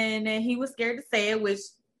 And he was scared to say it, which,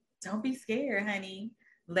 don't be scared, honey.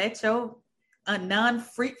 Let your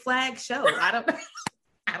non-freak flag show. I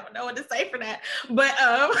don't know what to say for that. But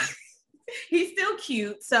he's still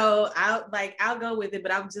cute. So I'll go with it.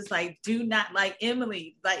 But I'm just like, do not, like,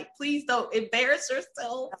 Emily, like, please don't embarrass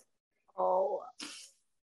yourself. Oh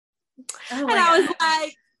and I was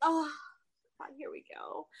like, oh, here we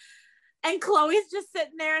go. And Chloe's just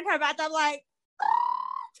sitting there in her bathtub like,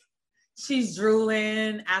 she's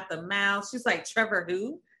drooling at the mouth. She's like, Trevor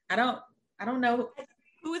who? I don't know.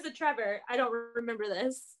 Who is a Trevor? I don't remember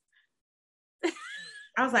this.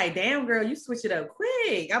 I was like, damn, girl, you switch it up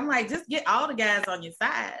quick. I'm like, just get all the guys on your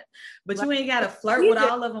side. But you ain't got to flirt with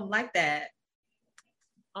all of them like that.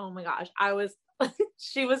 Oh my gosh.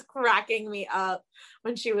 She was cracking me up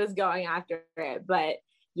when she was going after it. But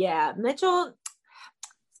yeah, Mitchell,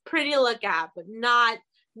 pretty to look at, but not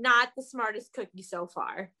the smartest cookie so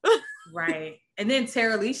far. Right. And then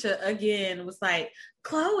Tara Alicia again was like,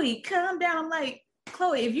 Chloe, calm down. Like,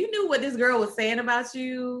 Chloe, if you knew what this girl was saying about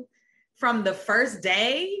you from the first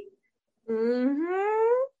day,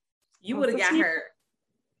 you would have got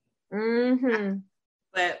hurt.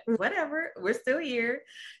 But whatever, we're still here.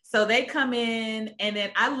 So they come in, and then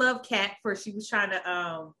I love Kat for she was trying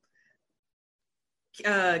to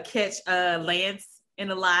catch Lance in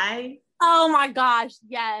a lie. Oh my gosh,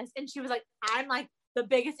 yes. And she was like, I'm like the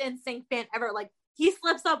biggest NSYNC fan ever. Like, he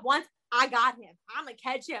slips up once, I got him. I'm gonna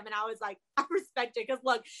catch him. And I was like, I respect it. Because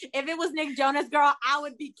look, if it was Nick Jonas, girl, I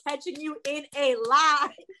would be catching you in a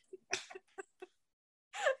lie.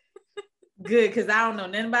 Good, because I don't know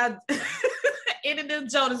nothing about any of them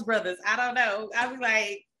Jonas brothers. I don't know. I was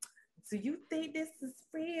like, do you think this is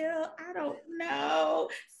real? I don't know.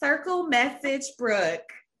 Circle message,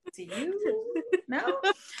 Brooke. Do you? No?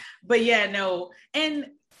 But yeah, no. And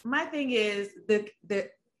my thing is the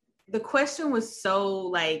question was so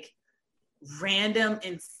like random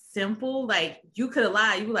and simple. Like, you could have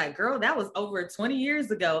lied. You were like, girl, that was over 20 years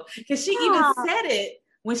ago. Because she even said it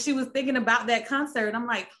when she was thinking about that concert. I'm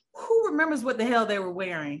like, who remembers what the hell they were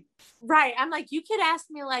wearing? Right. I'm like, you could ask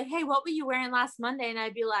me like, hey, what were you wearing last Monday? And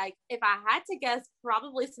I'd be like, if I had to guess,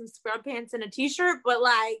 probably some scrub pants and a t-shirt, but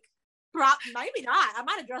like, maybe not. I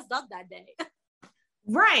might have dressed up that day.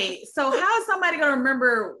 Right. So how is somebody going to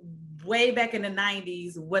remember way back in the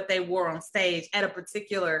 90s what they wore on stage at a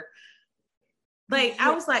particular, like,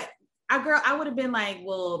 I was like, I would have been like,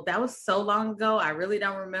 well, that was so long ago. I really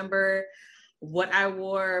don't remember what I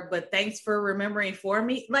wore, but thanks for remembering for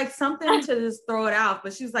me. Like, something to just throw it off.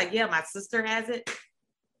 But she was like, yeah, my sister has it. And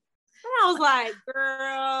I was like,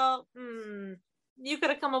 girl, you could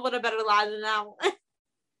have come up with a better lie than that one.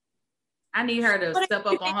 I need her to step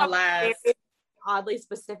up on her lies. Oddly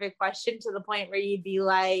specific question to the point where you'd be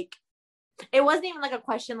like, it wasn't even like a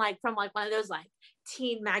question like from like one of those like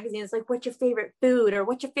teen magazines, like what's your favorite food or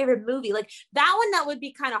what's your favorite movie? Like that one, that would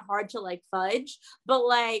be kind of hard to like fudge. But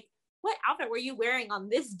like, what outfit were you wearing on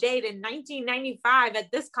this date in 1995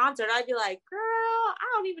 at this concert? I'd be like, girl, I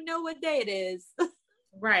don't even know what day it is.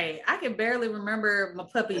 Right. I can barely remember my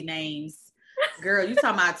puppy names. Girl, you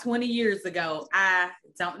talking about 20 years ago. I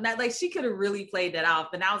don't know. Like, she could have really played that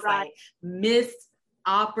off. And I was like, missed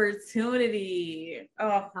opportunity.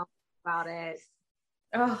 Oh, about it.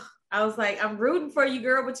 Oh, I was like, I'm rooting for you,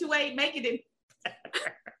 girl, but you ain't making it. And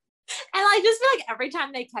I just feel like every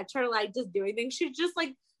time they catch her, like, just doing things, she's just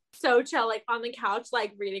like so chill, like on the couch,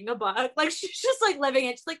 like reading a book. Like, she's just like living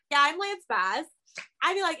it. She's like, yeah, I'm Lance Bass.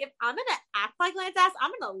 I'd be like, if I'm gonna act like Lance Bass,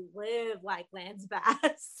 I'm gonna live like Lance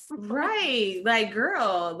Bass. Right. Like,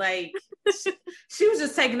 girl, like she was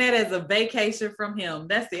just taking that as a vacation from him.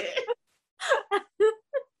 That's it.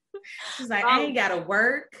 She's like, I ain't gotta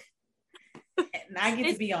work. And I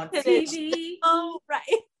get to be on TV. Oh,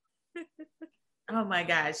 right. Oh my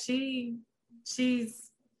God.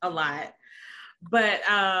 She's a lot. But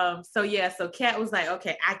so yeah, so Kat was like,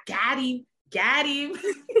 okay, I got him.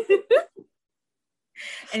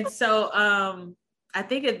 And so I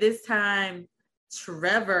think at this time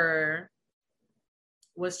Trevor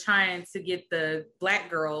was trying to get the Black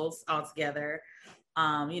girls all together,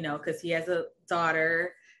 because he has a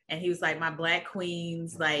daughter, and he was like, my Black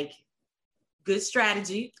queens, like, good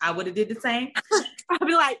strategy. I would have did the same. I'd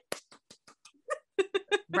be like,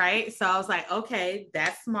 right. So I was like, okay,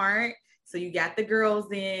 that's smart. So you got the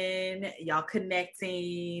girls in, y'all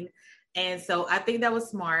connecting. And so I think that was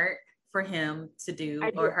smart for him to do,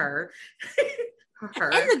 or her.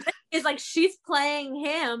 her. And the thing is, like, she's playing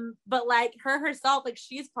him, but like her herself, like,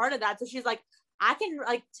 she's part of that. So she's like, I can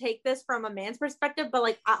like take this from a man's perspective, but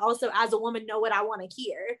like I also as a woman know what I want to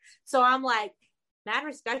hear. So I'm like, mad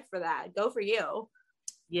respect for that. Go for you.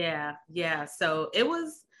 Yeah. So it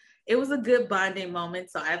was a good bonding moment.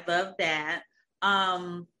 So I love that.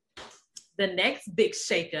 The next big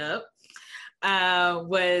shakeup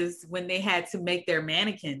was when they had to make their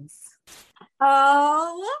mannequins.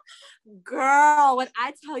 Oh, girl, when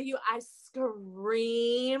I tell you, I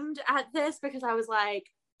screamed at this because I was like,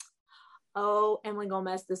 oh, Emily gonna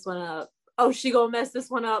mess this one up. Oh, she gonna mess this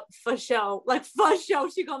one up for sure. Like, for sure,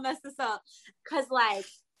 she gonna mess this up. Because, like,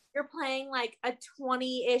 you're playing, like, a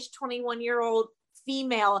 20-ish, 21-year-old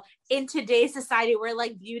female in today's society where,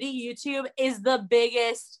 like, beauty YouTube is the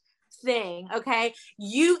biggest thing, okay?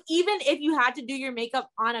 You, even if you had to do your makeup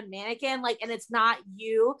on a mannequin, like, and it's not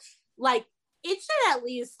you, like, it should at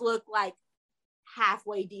least look, like,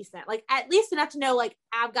 halfway decent. Like, at least enough to know, like,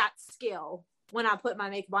 I've got skill when I put my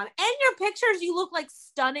makeup on. And your pictures, you look like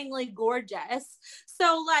stunningly gorgeous.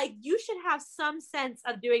 So like you should have some sense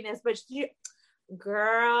of doing this, but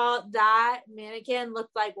girl, that mannequin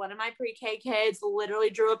looked like one of my pre-K kids literally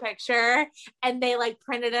drew a picture and they like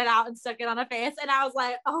printed it out and stuck it on a face. And I was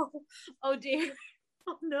like, oh dear.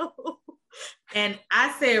 Oh no. And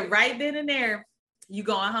I said right then and there, you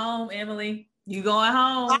going home, Emily. You going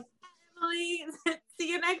home. Bye, Emily. See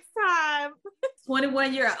you next time.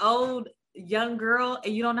 21-year-old young girl,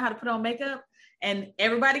 and you don't know how to put on makeup. And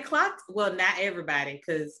everybody clocked. Well, not everybody,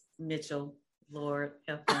 because Mitchell, Lord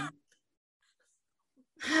help him.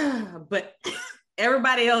 But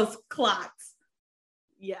everybody else clocked.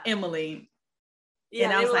 Yeah. Emily. Yeah.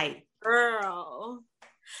 And I was like, girl.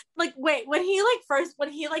 Like, wait, when he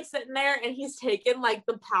sitting there and he's taking like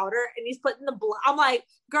the powder and he's putting the blood, I'm like,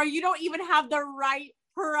 girl, you don't even have the right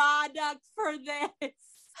product for this.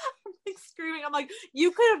 I'm like screaming. I'm like,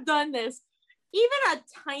 you could have done this even a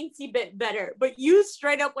tiny bit better, but you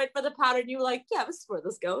straight up went for the powder and you were like, yeah, this is where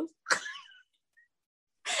this goes.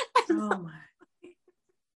 Oh my.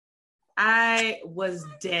 I was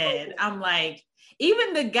dead. I'm like,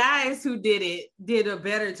 even the guys who did it did a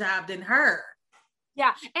better job than her.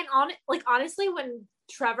 Yeah. And honestly, when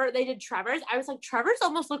they did Trevor's, I was like, Trevor's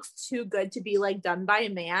almost looks too good to be like done by a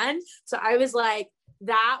man. So I was like,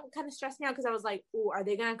 that kind of stressed me out because I was like, oh, are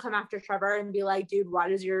they gonna come after Trevor and be like, dude, why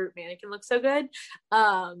does your mannequin look so good?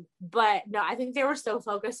 But no, I think they were so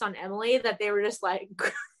focused on Emily that they were just like,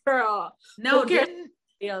 girl. No,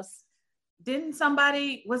 didn't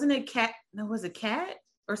somebody, wasn't it Kat? No, was it Kat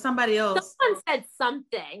or somebody else? Someone said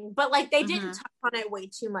something, but like they didn't touch on it way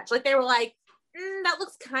too much. Like they were like, that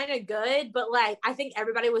looks kind of good, but like I think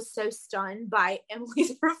everybody was so stunned by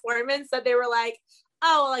Emily's performance that they were like,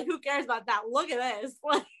 oh, like who cares about that? Look at this.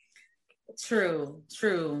 True.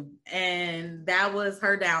 And that was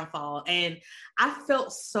her downfall. And I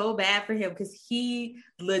felt so bad for him because he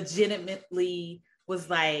legitimately was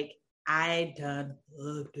like, I done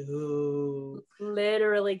fucked up.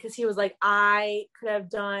 Literally, because he was like, I could have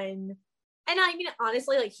done. And I mean,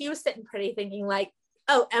 honestly, like he was sitting pretty thinking like,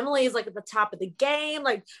 oh, Emily is like at the top of the game.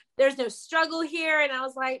 Like there's no struggle here. And I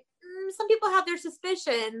was like, some people have their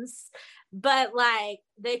suspicions, but like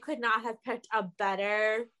they could not have picked a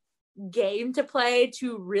better game to play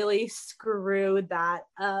to really screw that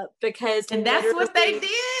up because and that's what they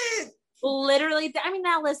did. Literally, I mean,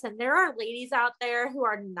 now listen, there are ladies out there who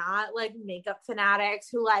are not like makeup fanatics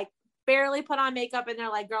who like barely put on makeup and they're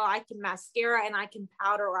like, girl, I can mascara and I can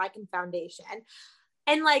powder or I can foundation.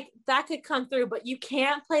 And like that could come through, but you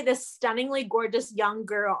can't play this stunningly gorgeous young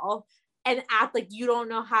girl and act like you don't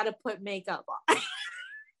know how to put makeup on.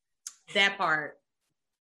 That part.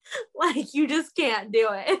 Like, you just can't do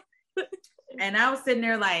it. And I was sitting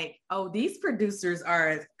there like, oh, these producers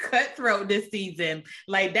are cutthroat this season.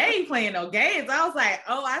 Like, they ain't playing no games. I was like,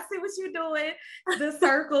 oh, I see what you're doing. The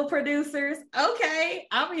Circle producers. Okay,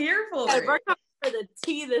 I'm here for it. We're coming for the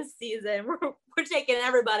tea this season. We're taking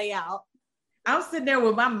everybody out. I was sitting there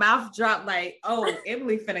with my mouth dropped like, oh,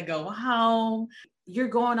 Emily finna go home. You're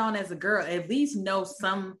going on as a girl. At least know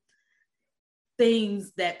some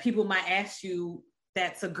things that people might ask you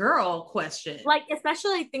that's a girl question. Like,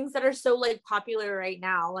 especially like things that are so like popular right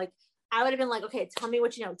now. Like, I would have been like, okay, tell me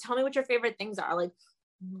what you know. Tell me what your favorite things are. Like,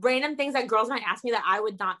 random things that girls might ask me that I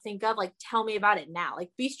would not think of. Like, tell me about it now.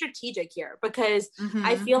 Like, be strategic here, because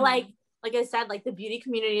I feel like I said, like, the beauty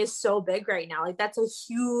community is so big right now. Like, that's a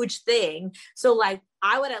huge thing. So like,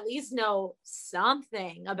 I would at least know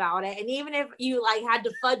something about it. And even if you like had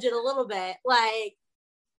to fudge it a little bit, like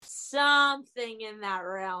something in that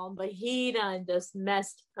realm, but he done just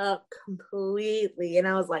messed up completely. And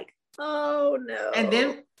I was like, oh no. And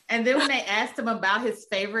then when they asked him about his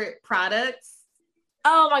favorite products,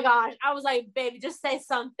 oh my gosh, I was like, baby, just say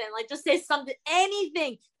something. Like, just say something,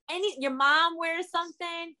 anything. Your mom wears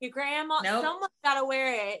something, your grandma, someone's gotta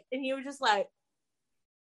wear it. And he was just like,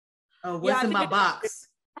 oh, what's in my box?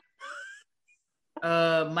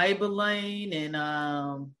 Maybelline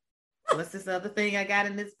and what's this other thing I got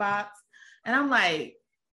in this box? And I'm like,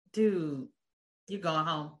 dude, you're going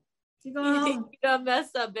home. You're going home. You done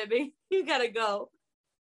messed up, baby. You gotta go.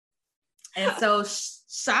 And so,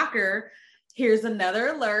 shocker, here's another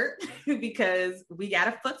alert because we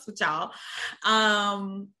gotta fucks with y'all.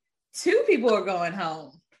 2 people are going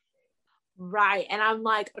home. Right. And I'm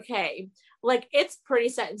like, okay, like, it's pretty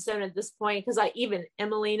set in stone at this point, because like even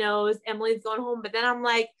Emily knows Emily's going home. But then I'm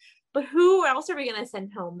like, but who else are we gonna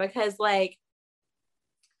send home? Because like,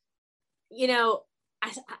 you know,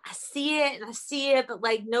 I see it, but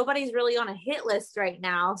like nobody's really on a hit list right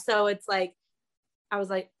now. So it's like, I was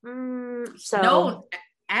like, so no,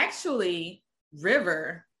 actually,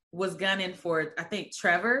 River was gunning for, I think,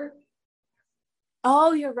 Trevor.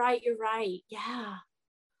 Oh, you're right.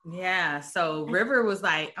 Yeah. So River was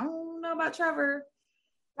like, I don't know about Trevor.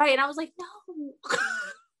 Right. And I was like, no.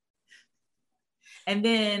 And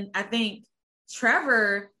then I think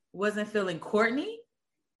Trevor wasn't feeling Courtney.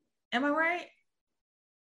 Am I right?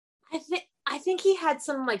 I think he had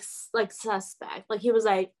some like suspect. Like, he was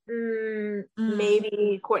like,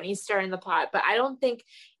 maybe Courtney's stirring the pot, but I don't think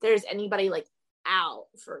there's anybody like out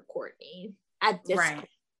for Courtney at this point.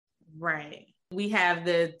 Right. We have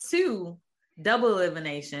the 2 double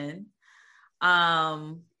elimination,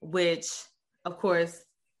 which of course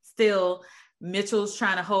still Mitchell's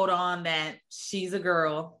trying to hold on that she's a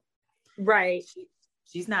girl. Right.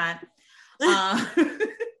 She's not.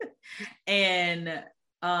 And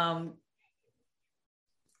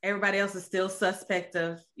everybody else is still suspect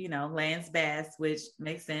of, Lance Bass, which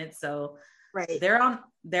makes sense. So right, they're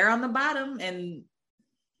on the bottom, and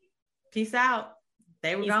peace out.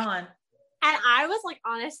 They were gone. And I was like,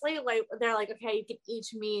 honestly, like, they're like, okay, you can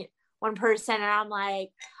each meet one person. And I'm like,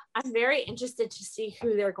 I'm very interested to see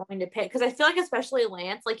who they're going to pick. Because I feel like, especially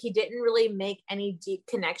Lance, like, he didn't really make any deep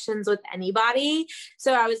connections with anybody.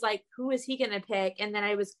 So I was like, who is he going to pick? And then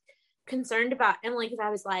I was concerned about Emily, because I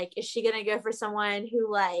was like, is she going to go for someone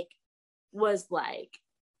who, like, was, like,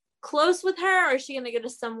 close with her, or is she going to go to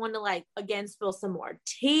someone to, like, again, spill some more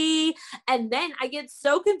tea? And then I get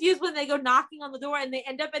so confused when they go knocking on the door and they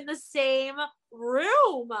end up in the same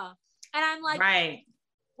room. And I'm like, right,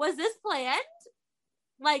 was this planned?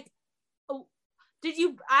 Like, did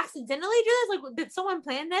you accidentally do this? Like, did someone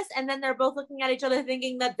plan this? And then they're both looking at each other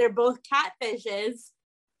thinking that they're both catfishes.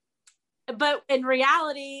 But in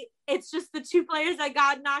reality, it's just the 2 players that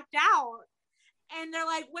got knocked out. And they're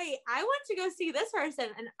like, wait, I want to go see this person,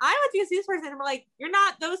 and I want to go see this person. And we're like, you're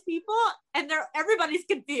not those people. And everybody's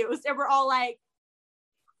confused. And we're all like,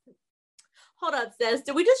 hold up, sis,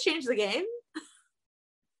 did we just change the game?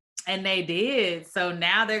 And they did. So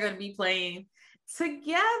now they're going to be playing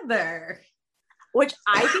together. Which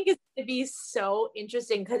I think is going to be so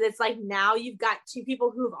interesting, because it's like, now you've got 2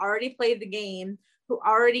 people who've already played the game, who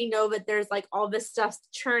already know that there's like all this stuff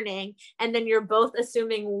churning, and then you're both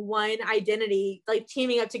assuming one identity, like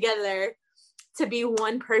teaming up together to be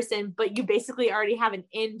one person, but you basically already have an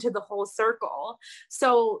end to the whole circle.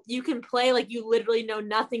 So you can play like you literally know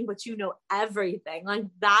nothing, but you know everything. Like,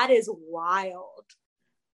 that is wild.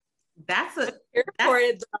 That's the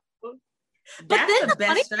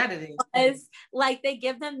best strategy. Is like, they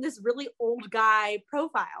give them this really old guy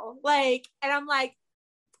profile, like, and I'm like,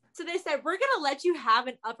 so they said, we're gonna let you have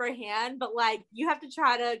an upper hand, but like, you have to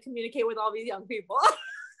try to communicate with all these young people.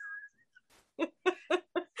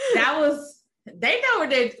 They know what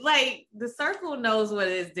they're like. The circle knows what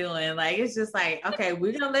it's doing. Like, it's just like, okay,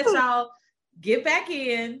 we're gonna let y'all get back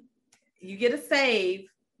in. You get a save,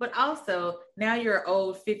 but also now you're an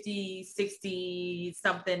old 50, 60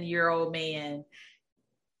 something year old man.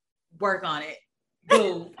 Work on it.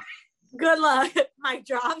 Boom. Good luck. Mic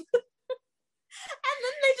drop. And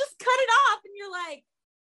then they just cut it off, and you're like,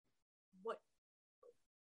 what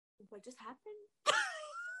just happened?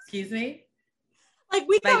 Excuse me? Like,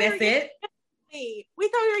 we thought that's it? We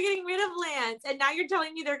thought we were getting rid of Lance, and now you're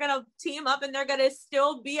telling me they're gonna team up and they're gonna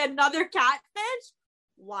still be another catfish?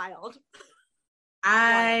 Wild.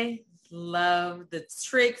 I love the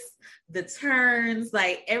tricks, the turns,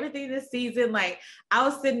 like everything this season. Like, I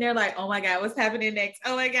was sitting there like, oh my God, what's happening next?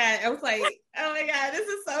 Oh my God. I was like, oh my God, this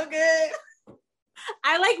is so good.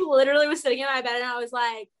 I like literally was sitting in my bed and I was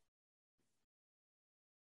like,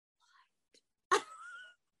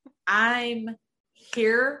 I'm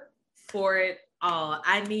here for it all.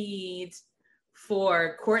 I need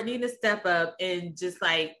for Courtney to step up and just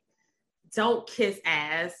like, don't kiss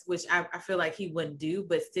ass, which I feel like he wouldn't do,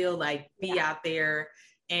 but still like be out there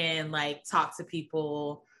and like talk to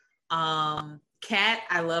people. Kat,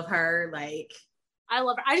 I love her. Like, I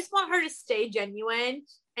love her. I just want her to stay genuine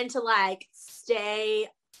and to like stay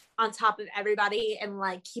on top of everybody and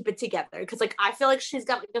like keep it together. Cause like, I feel like she's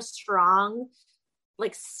got like a strong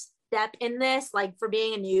like step in this, like for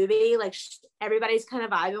being a newbie, like everybody's kind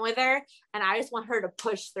of vibing with her. And I just want her to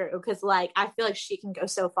push through. Cause like, I feel like she can go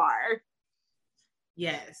so far.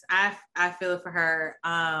 Yes, I feel it for her.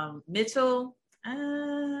 Mitchell, I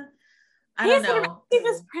don't know. He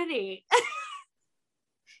was pretty.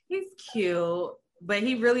 He's cute, but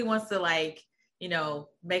he really wants to like, you know,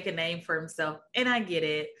 make a name for himself. And I get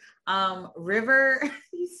it. River,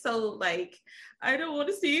 he's so like, I don't want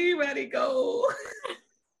to see anybody go.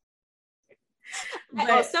 I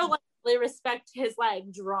also like really respect his like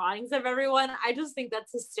drawings of everyone. I just think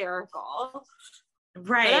that's hysterical.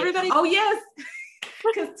 Right. Oh yes.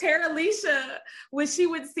 Because Tara Alicia, when she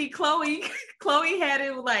would see Chloe had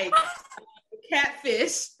it like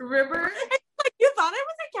catfish. Remember? Like, you thought it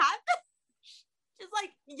was a catfish? She's like,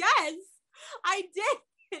 yes, I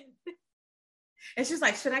did. And she's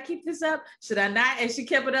like, should I keep this up? Should I not? And she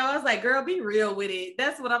kept it up. I was like, girl, be real with it.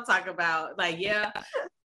 That's what I'm talking about. Like, yeah,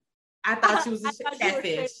 I thought she was a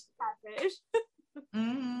catfish.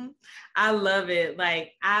 Mm-hmm. I love it.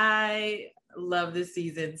 Like, I love this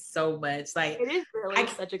season so much. Like, it is really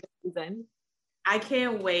such a good season. I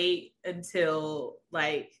can't wait until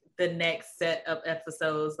like the next set of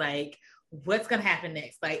episodes. Like, what's gonna happen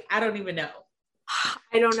next? Like, I don't even know.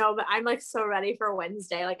 I don't know, but I'm like so ready for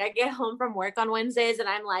Wednesday. Like, I get home from work on Wednesdays and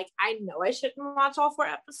I'm like, I know I shouldn't watch all 4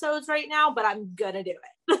 episodes right now, but I'm gonna do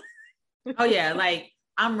it. Oh yeah, like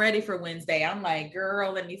I'm ready for Wednesday. I'm like,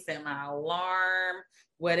 girl, let me set my alarm.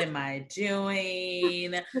 What am I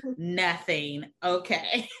doing? Nothing.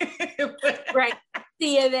 Okay. Right.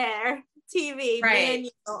 See you there. TV, right. me and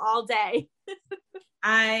you all day.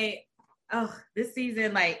 This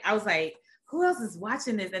season, like, I was like, who else is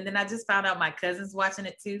watching this? And then I just found out my cousin's watching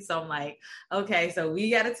it too. So I'm like, okay, so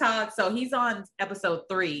we got to talk. So he's on episode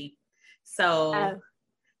 3. So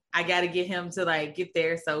I got to get him to like get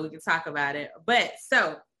there so we can talk about it. But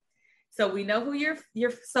so we know who your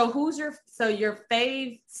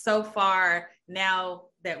fave so far now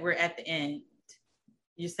that we're at the end.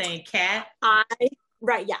 You're saying Kat?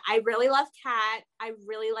 Right. Yeah. I really love Kat. I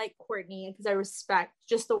really like Courtney because I respect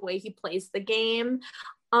just the way he plays the game.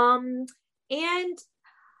 And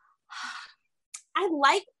I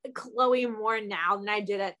like Chloe more now than I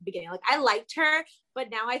did at the beginning. Like, I liked her,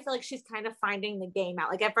 but now I feel like she's kind of finding the game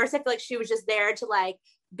out. Like, at first I feel like she was just there to like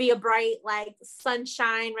be a bright, like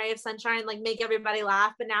ray of sunshine, like make everybody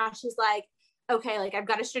laugh. But now she's like, okay, like I've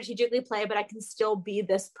got to strategically play, but I can still be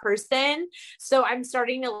this person. So I'm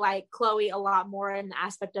starting to like Chloe a lot more in the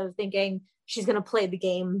aspect of thinking she's going to play the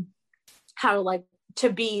game, how like to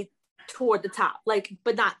be toward the top, like,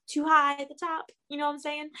 but not too high at the top. You know what I'm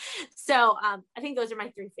saying? So I think those are my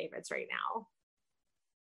 3 favorites right now.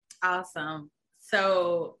 Awesome.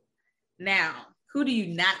 So now, who do you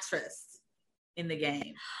not trust in the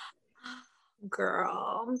game?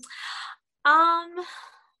 Girl. I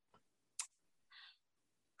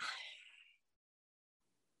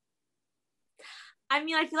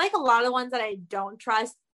mean, I feel like a lot of the ones that I don't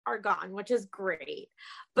trust are gone, which is great.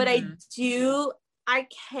 But I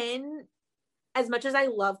can, as much as I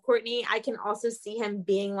love Courtney, I can also see him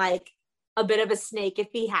being like a bit of a snake if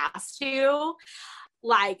he has to.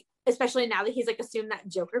 Like, especially now that he's like assumed that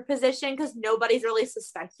Joker position because nobody's really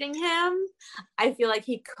suspecting him. I feel like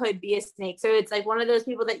he could be a snake. So it's like one of those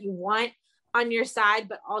people that you want, on your side,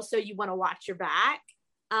 but also you want to watch your back.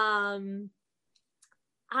 I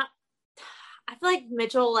feel like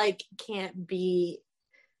Mitchell like can't be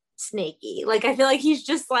snaky. Like I feel like he's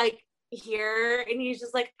just like here and he's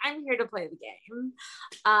just like, I'm here to play the game.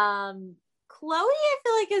 Chloe, I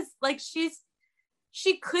feel like is like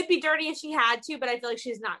she could be dirty if she had to, but I feel like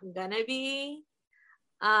she's not gonna be.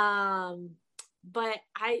 But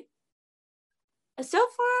so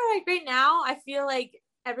far, like right now, I feel like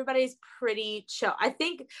everybody's pretty chill. I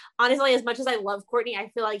think honestly, as much as I love Courtney, I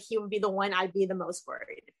feel like he would be the one I'd be the most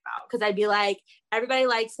worried about, because I'd be like, everybody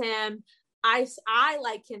likes him. I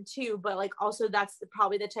like him too, but like also that's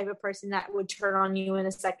probably the type of person that would turn on you in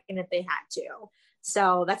a second if they had to.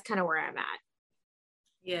 So that's kind of where I'm at.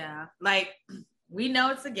 Yeah, like we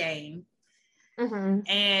know it's a game. Mm-hmm.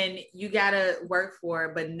 And you gotta work for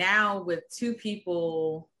it. But now with two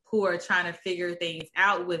people who are trying to figure things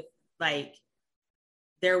out with like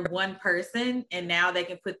they're one person, and now they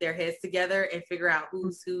can put their heads together and figure out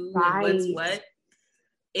who's who and what's what.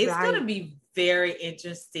 It's gonna be very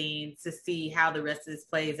interesting to see how the rest of this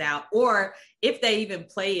plays out, or if they even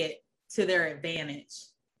play it to their advantage.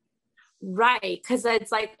 Right, because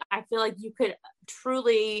it's like I feel like you could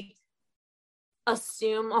truly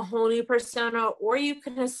assume a whole new persona, or you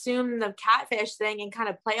can assume the catfish thing and kind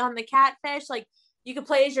of play on the catfish. Like you could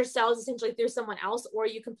play as yourselves essentially through someone else, or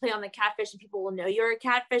you can play on the catfish and people will know you're a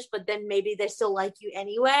catfish, but then maybe they still like you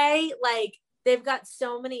anyway. Like they've got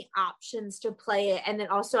so many options to play it. And then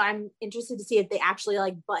also I'm interested to see if they actually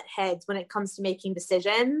like butt heads when it comes to making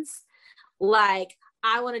decisions. Like,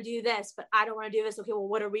 I want to do this, but I don't want to do this. Okay, well,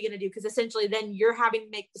 what are we going to do? Because essentially then you're having to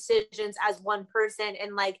make decisions as one person.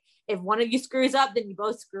 And like, if one of you screws up, then you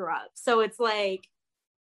both screw up. So it's like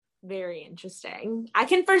very interesting. I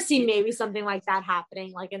can foresee maybe something like that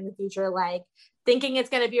happening like in the future, like thinking it's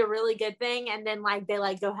going to be a really good thing. And then like, they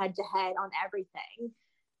like go head to head on everything.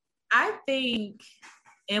 I think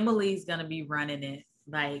Emily's going to be running it.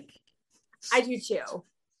 Like, I do too.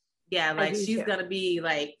 Yeah, like she's going to be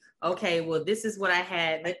like, okay, well, this is what I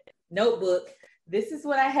had. Notebook. This is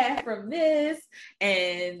what I had from this.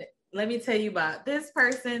 And let me tell you about this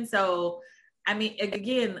person. So, I mean,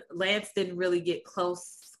 again, Lance didn't really get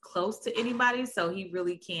close to anybody. So he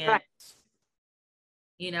really can't,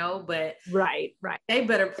 you know, but right. They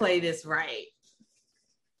better play this right.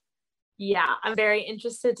 Yeah, I'm very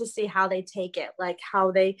interested to see how they take it. Like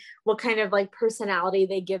what kind of like personality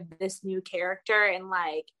they give this new character, and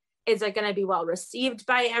like, is it going to be well received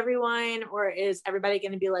by everyone, or is everybody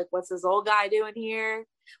going to be like, what's this old guy doing here?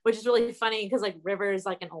 Which is really funny because like River is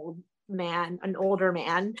like an older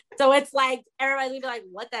man. So it's like, everybody's gonna be like,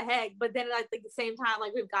 what the heck? But then like at the same time,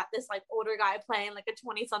 like we've got this like older guy playing like a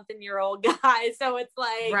 20-something-year-old guy. So it's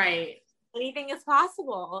like, right. Anything is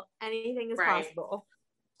possible. Possible.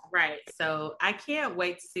 Right. So I can't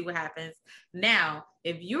wait to see what happens. Now,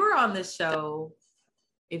 if you're on the show,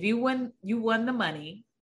 if you won the money.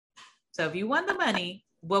 So if you won the money,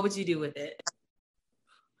 what would you do with it?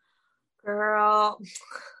 Girl,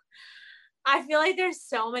 I feel like there's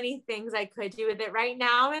so many things I could do with it. Right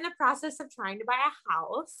now, I'm in the process of trying to buy a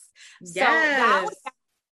house. Yes. So that would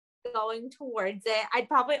be going towards it. I'd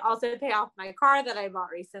probably also pay off my car that I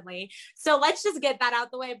bought recently. So let's just get that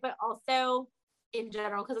out the way. But also in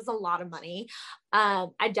general, because it's a lot of money, I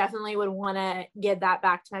definitely would want to give that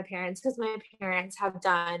back to my parents, because my parents have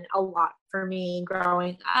done a lot for me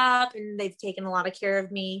growing up and they've taken a lot of care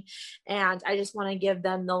of me, and I just want to give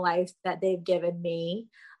them the life that they've given me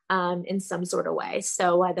in some sort of way.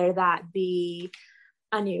 So whether that be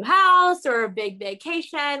a new house or a big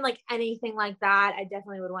vacation, like anything like that, I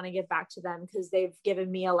definitely would want to give back to them, because they've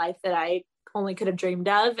given me a life that I only could have dreamed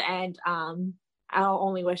of, and I'll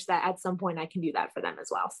only wish that at some point I can do that for them as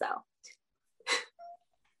well. So.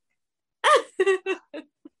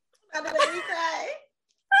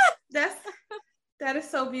 That is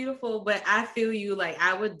so beautiful. But I feel you, like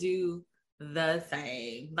I would do the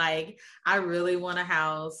same. Like I really want a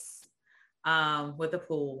house with a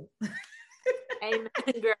pool. Amen,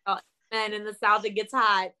 girl. Amen. In the South it gets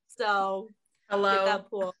hot. So hello. Get that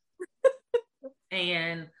pool.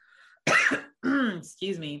 And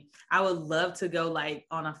excuse me, I would love to go like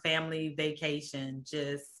on a family vacation,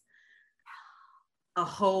 just a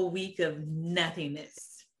whole week of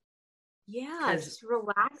nothingness. Yeah, just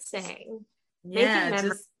relaxing. Yeah,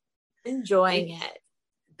 just enjoying it.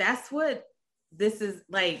 That's what this is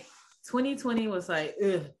like. 2020 was like,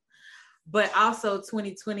 ugh. But also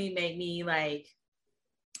 2020 made me like,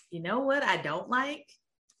 you know what I don't like?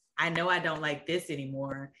 I know I don't like this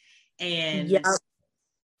anymore. And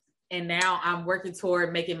and now I'm working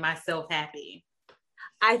toward making myself happy.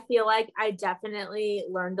 I feel like I definitely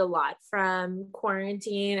learned a lot from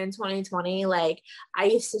quarantine in 2020. Like I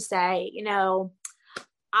used to say,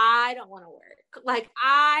 I don't want to work. Like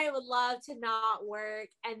I would love to not work.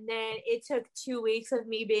 And then it took 2 weeks of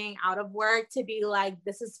me being out of work to be like,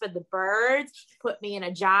 this is for the birds. Put me in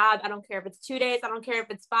a job. I don't care if it's 2 days. I don't care if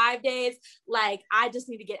it's 5 days. Like I just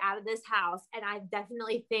need to get out of this house. And I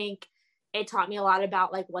definitely think it taught me a lot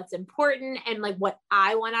about like what's important and like what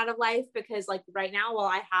I want out of life, because like right now, while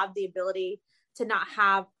I have the ability to not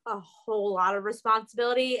have a whole lot of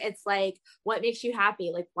responsibility, it's like, what makes you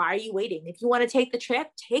happy? Like, why are you waiting? If you want to take the trip,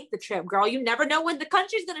 girl. You never know when the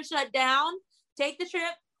country's going to shut down. Take the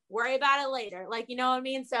trip, worry about it later. Like, you know what I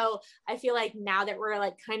mean? So I feel like now that we're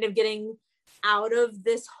like kind of getting out of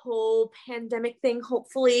this whole pandemic thing,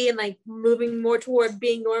 hopefully, and like moving more toward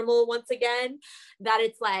being normal once again, that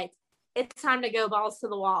it's like, it's time to go balls to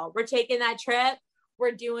the wall. We're taking that trip.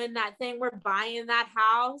 We're doing that thing. We're buying that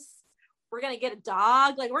house. We're going to get a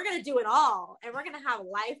dog. Like we're going to do it all. And we're going to have a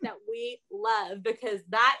life that we love, because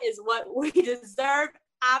that is what we deserve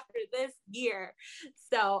after this year.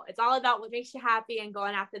 So it's all about what makes you happy and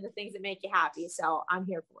going after the things that make you happy. So I'm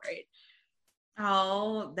here for it.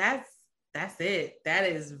 Oh, that's it. That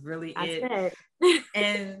is really it.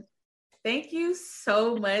 And thank you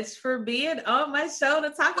so much for being on my show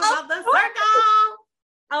to talk about the circle.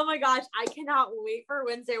 Oh my gosh, I cannot wait for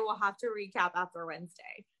Wednesday. We'll have to recap after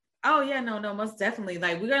Wednesday. Oh yeah, no, most definitely.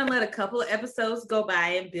 Like we're gonna let a couple of episodes go by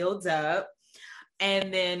and build up,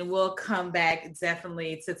 and then we'll come back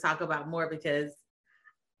definitely to talk about more, because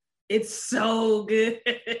it's so good.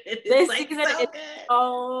 This season is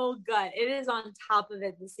so good. It is on top of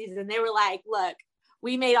it this season. They were like, look,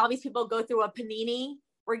 we made all these people go through a panini.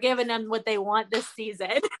 We're giving them what they want this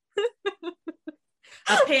season.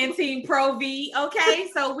 A Pantene Pro V,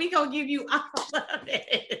 okay? So we gonna give you all of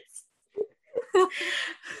it.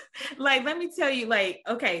 Like, let me tell you, like,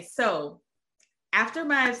 okay, so after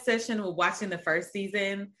my obsession with watching the first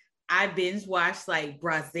season, I binge watched like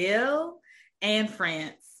Brazil and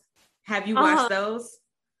France. Have you watched those?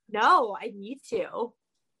 No, I need to.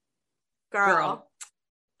 Girl.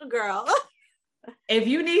 If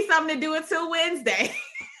you need something to do until Wednesday,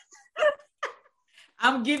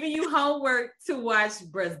 I'm giving you homework to watch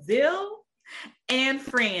Brazil and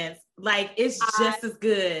France. Like, it's just as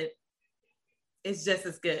good. It's just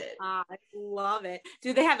as good. I love it.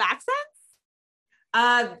 Do they have accents?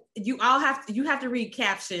 You have to read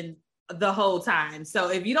caption the whole time. So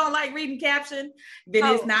if you don't like reading caption,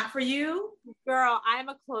 then it's not for you. Girl, I'm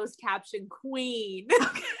a closed caption queen.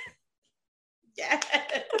 Yes.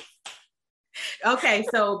 Okay,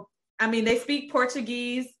 so I mean, they speak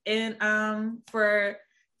Portuguese in for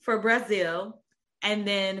Brazil, and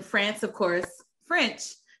then France, of course,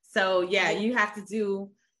 French. So yeah, you have to do,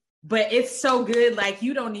 but it's so good. Like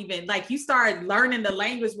you don't even like, you start learning the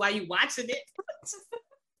language while you watching it.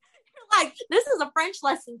 Like, this is a French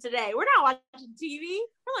lesson today. We're not watching TV.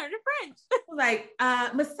 We're learning French. Like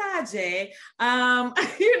massage. It's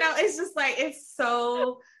just like, it's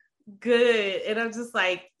so good. And I'm just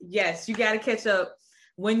like, yes, you got to catch up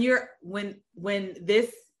when you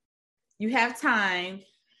have time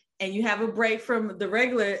and you have a break from the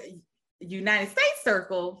regular United States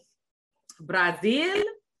circle. Brazil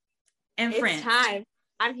and France. It's time.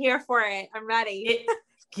 I'm here for it. I'm ready.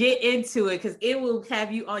 Get into it, because it will have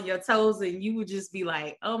you on your toes and you would just be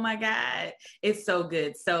like, oh my God, it's so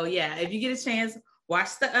good. So yeah, if you get a chance,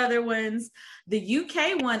 watch the other ones. The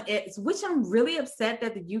UK one is, which I'm really upset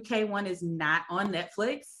that the UK one is not on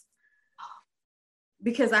Netflix,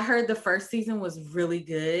 because I heard the first season was really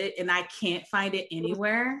good and I can't find it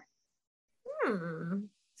anywhere.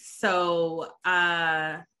 So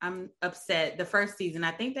I'm upset. The first season,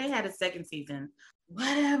 I think they had a second season.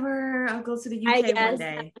 Whatever, I'll go to the UK one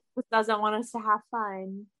day. Netflix doesn't want us to have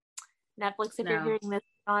fun. Netflix, if you're hearing this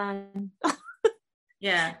on,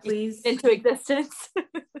 yeah, please into existence.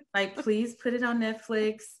 Like, please put it on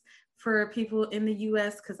Netflix for people in the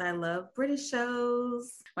US, because I love British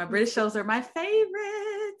shows. My British shows are my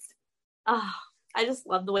favorite. Oh, I just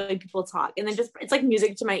love the way people talk, and then it's like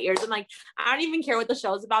music to my ears. I'm like, I don't even care what the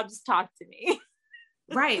show's about. Just talk to me.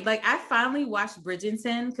 Right. Like, I finally watched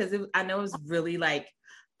Bridgerton because I know it was really like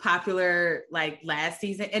popular like last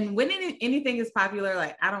season. And when anything is popular,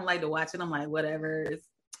 like I don't like to watch it. I'm like, whatever. It's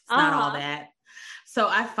not all that. So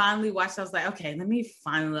I finally watched. I was like, okay, let me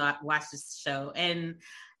finally watch this show. And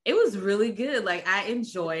it was really good. Like, I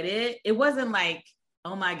enjoyed it. It wasn't like,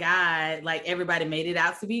 oh my God, like everybody made it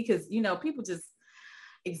out to be, because, people just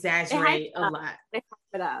exaggerate a lot. They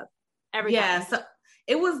hype it up every time. So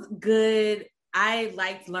it was good. I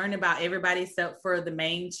liked learning about everybody except for the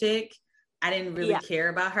main chick. I didn't really care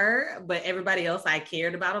about her, but everybody else I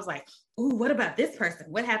cared about. I was like, ooh, what about this person?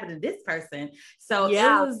 What happened to this person? So it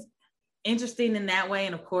was interesting in that way.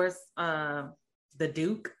 And of course, the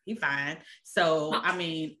Duke, he fine. So, I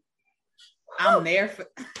mean, I'm there for,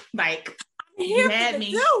 like, you had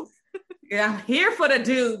me. Yeah, I'm here for the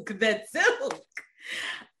Duke, the Duke.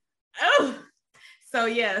 Oh, so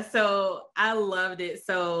yeah, so I loved it.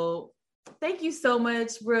 So thank you so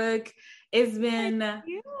much, Brooke. It's been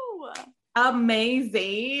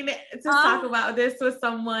amazing to talk about this with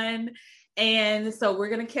someone. And so we're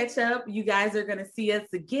going to catch up. You guys are going to see us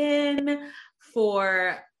again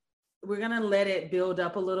we're going to let it build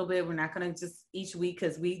up a little bit. We're not going to just each week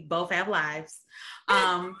because we both have lives.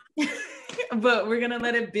 But we're going to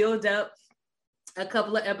let it build up a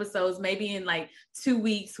couple of episodes. Maybe in like 2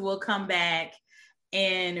 weeks, we'll come back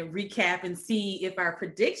and recap and see if our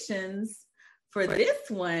predictions for this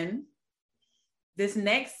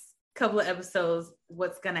next couple of episodes,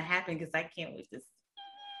 what's going to happen, because I can't wait to see.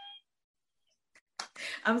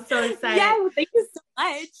 I'm so excited. Yeah, well, thank you so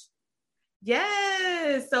much.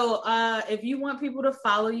 Yes. So if you want people to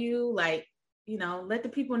follow you, like, you know, let the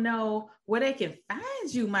people know where they can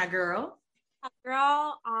find you, my girl.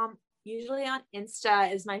 Usually on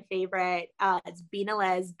Insta is my favorite. It's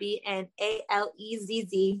Benalez,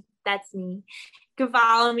 BNALEZZ. That's me. You can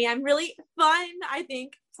follow me. I'm really fun, I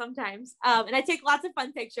think, sometimes. And I take lots of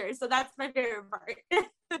fun pictures. So that's my favorite part.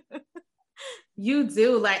 You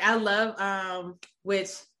do. Like, I love, which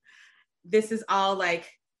this is all like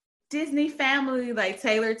Disney family. Like,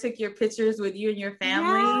 Taylor took your pictures with you and your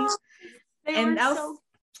family. Yeah, and I was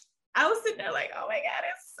sitting there like, oh my God,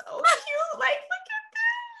 it's so cute. Like, look at that.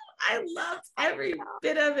 I loved every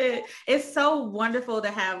bit of it. It's so wonderful to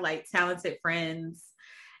have like talented friends.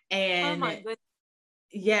 And oh my goodness.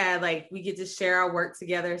 Yeah, like we get to share our work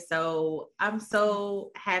together. So I'm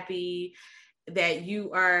so happy that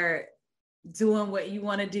you are doing what you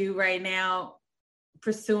want to do right now,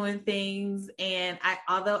 pursuing things. And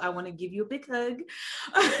although I want to give you a big hug,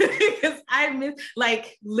 because I miss,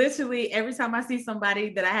 like, literally every time I see somebody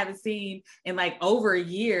that I haven't seen in like over a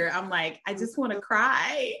year, I'm like, I just want to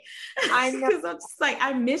cry. I know. Because I'm just like,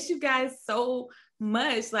 I miss you guys so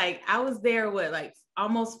much. Like, I was there like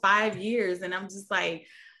almost 5 years, and I'm just like,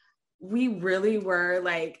 we really were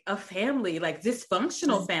like a family, like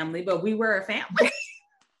dysfunctional family, but we were a family.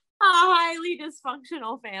 A highly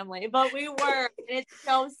dysfunctional family, but we were. And it's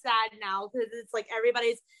so sad now because it's like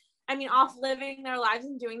everybody's, off living their lives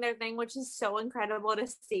and doing their thing, which is so incredible to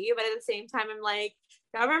see. But at the same time, I'm like,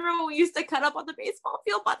 I remember when we used to cut up on the baseball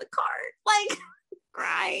field by the cart, like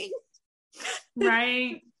crying.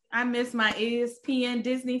 Right. I miss my ESPN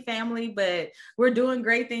Disney family, but we're doing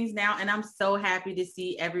great things now. And I'm so happy to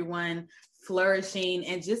see everyone flourishing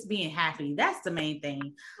and just being happy. That's the main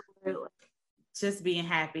thing. Absolutely. Just being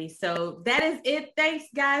happy. So that is it. Thanks,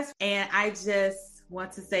 guys. And I just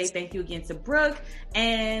want to say thank you again to Brooke,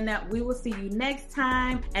 and we will see you next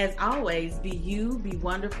time. As always, be you, be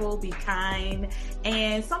wonderful, be kind.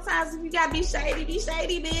 And sometimes if you gotta be shady,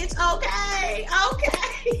 bitch. Okay.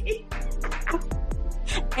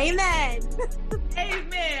 Amen.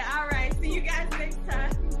 Amen. All right. See you guys next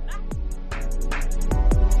time.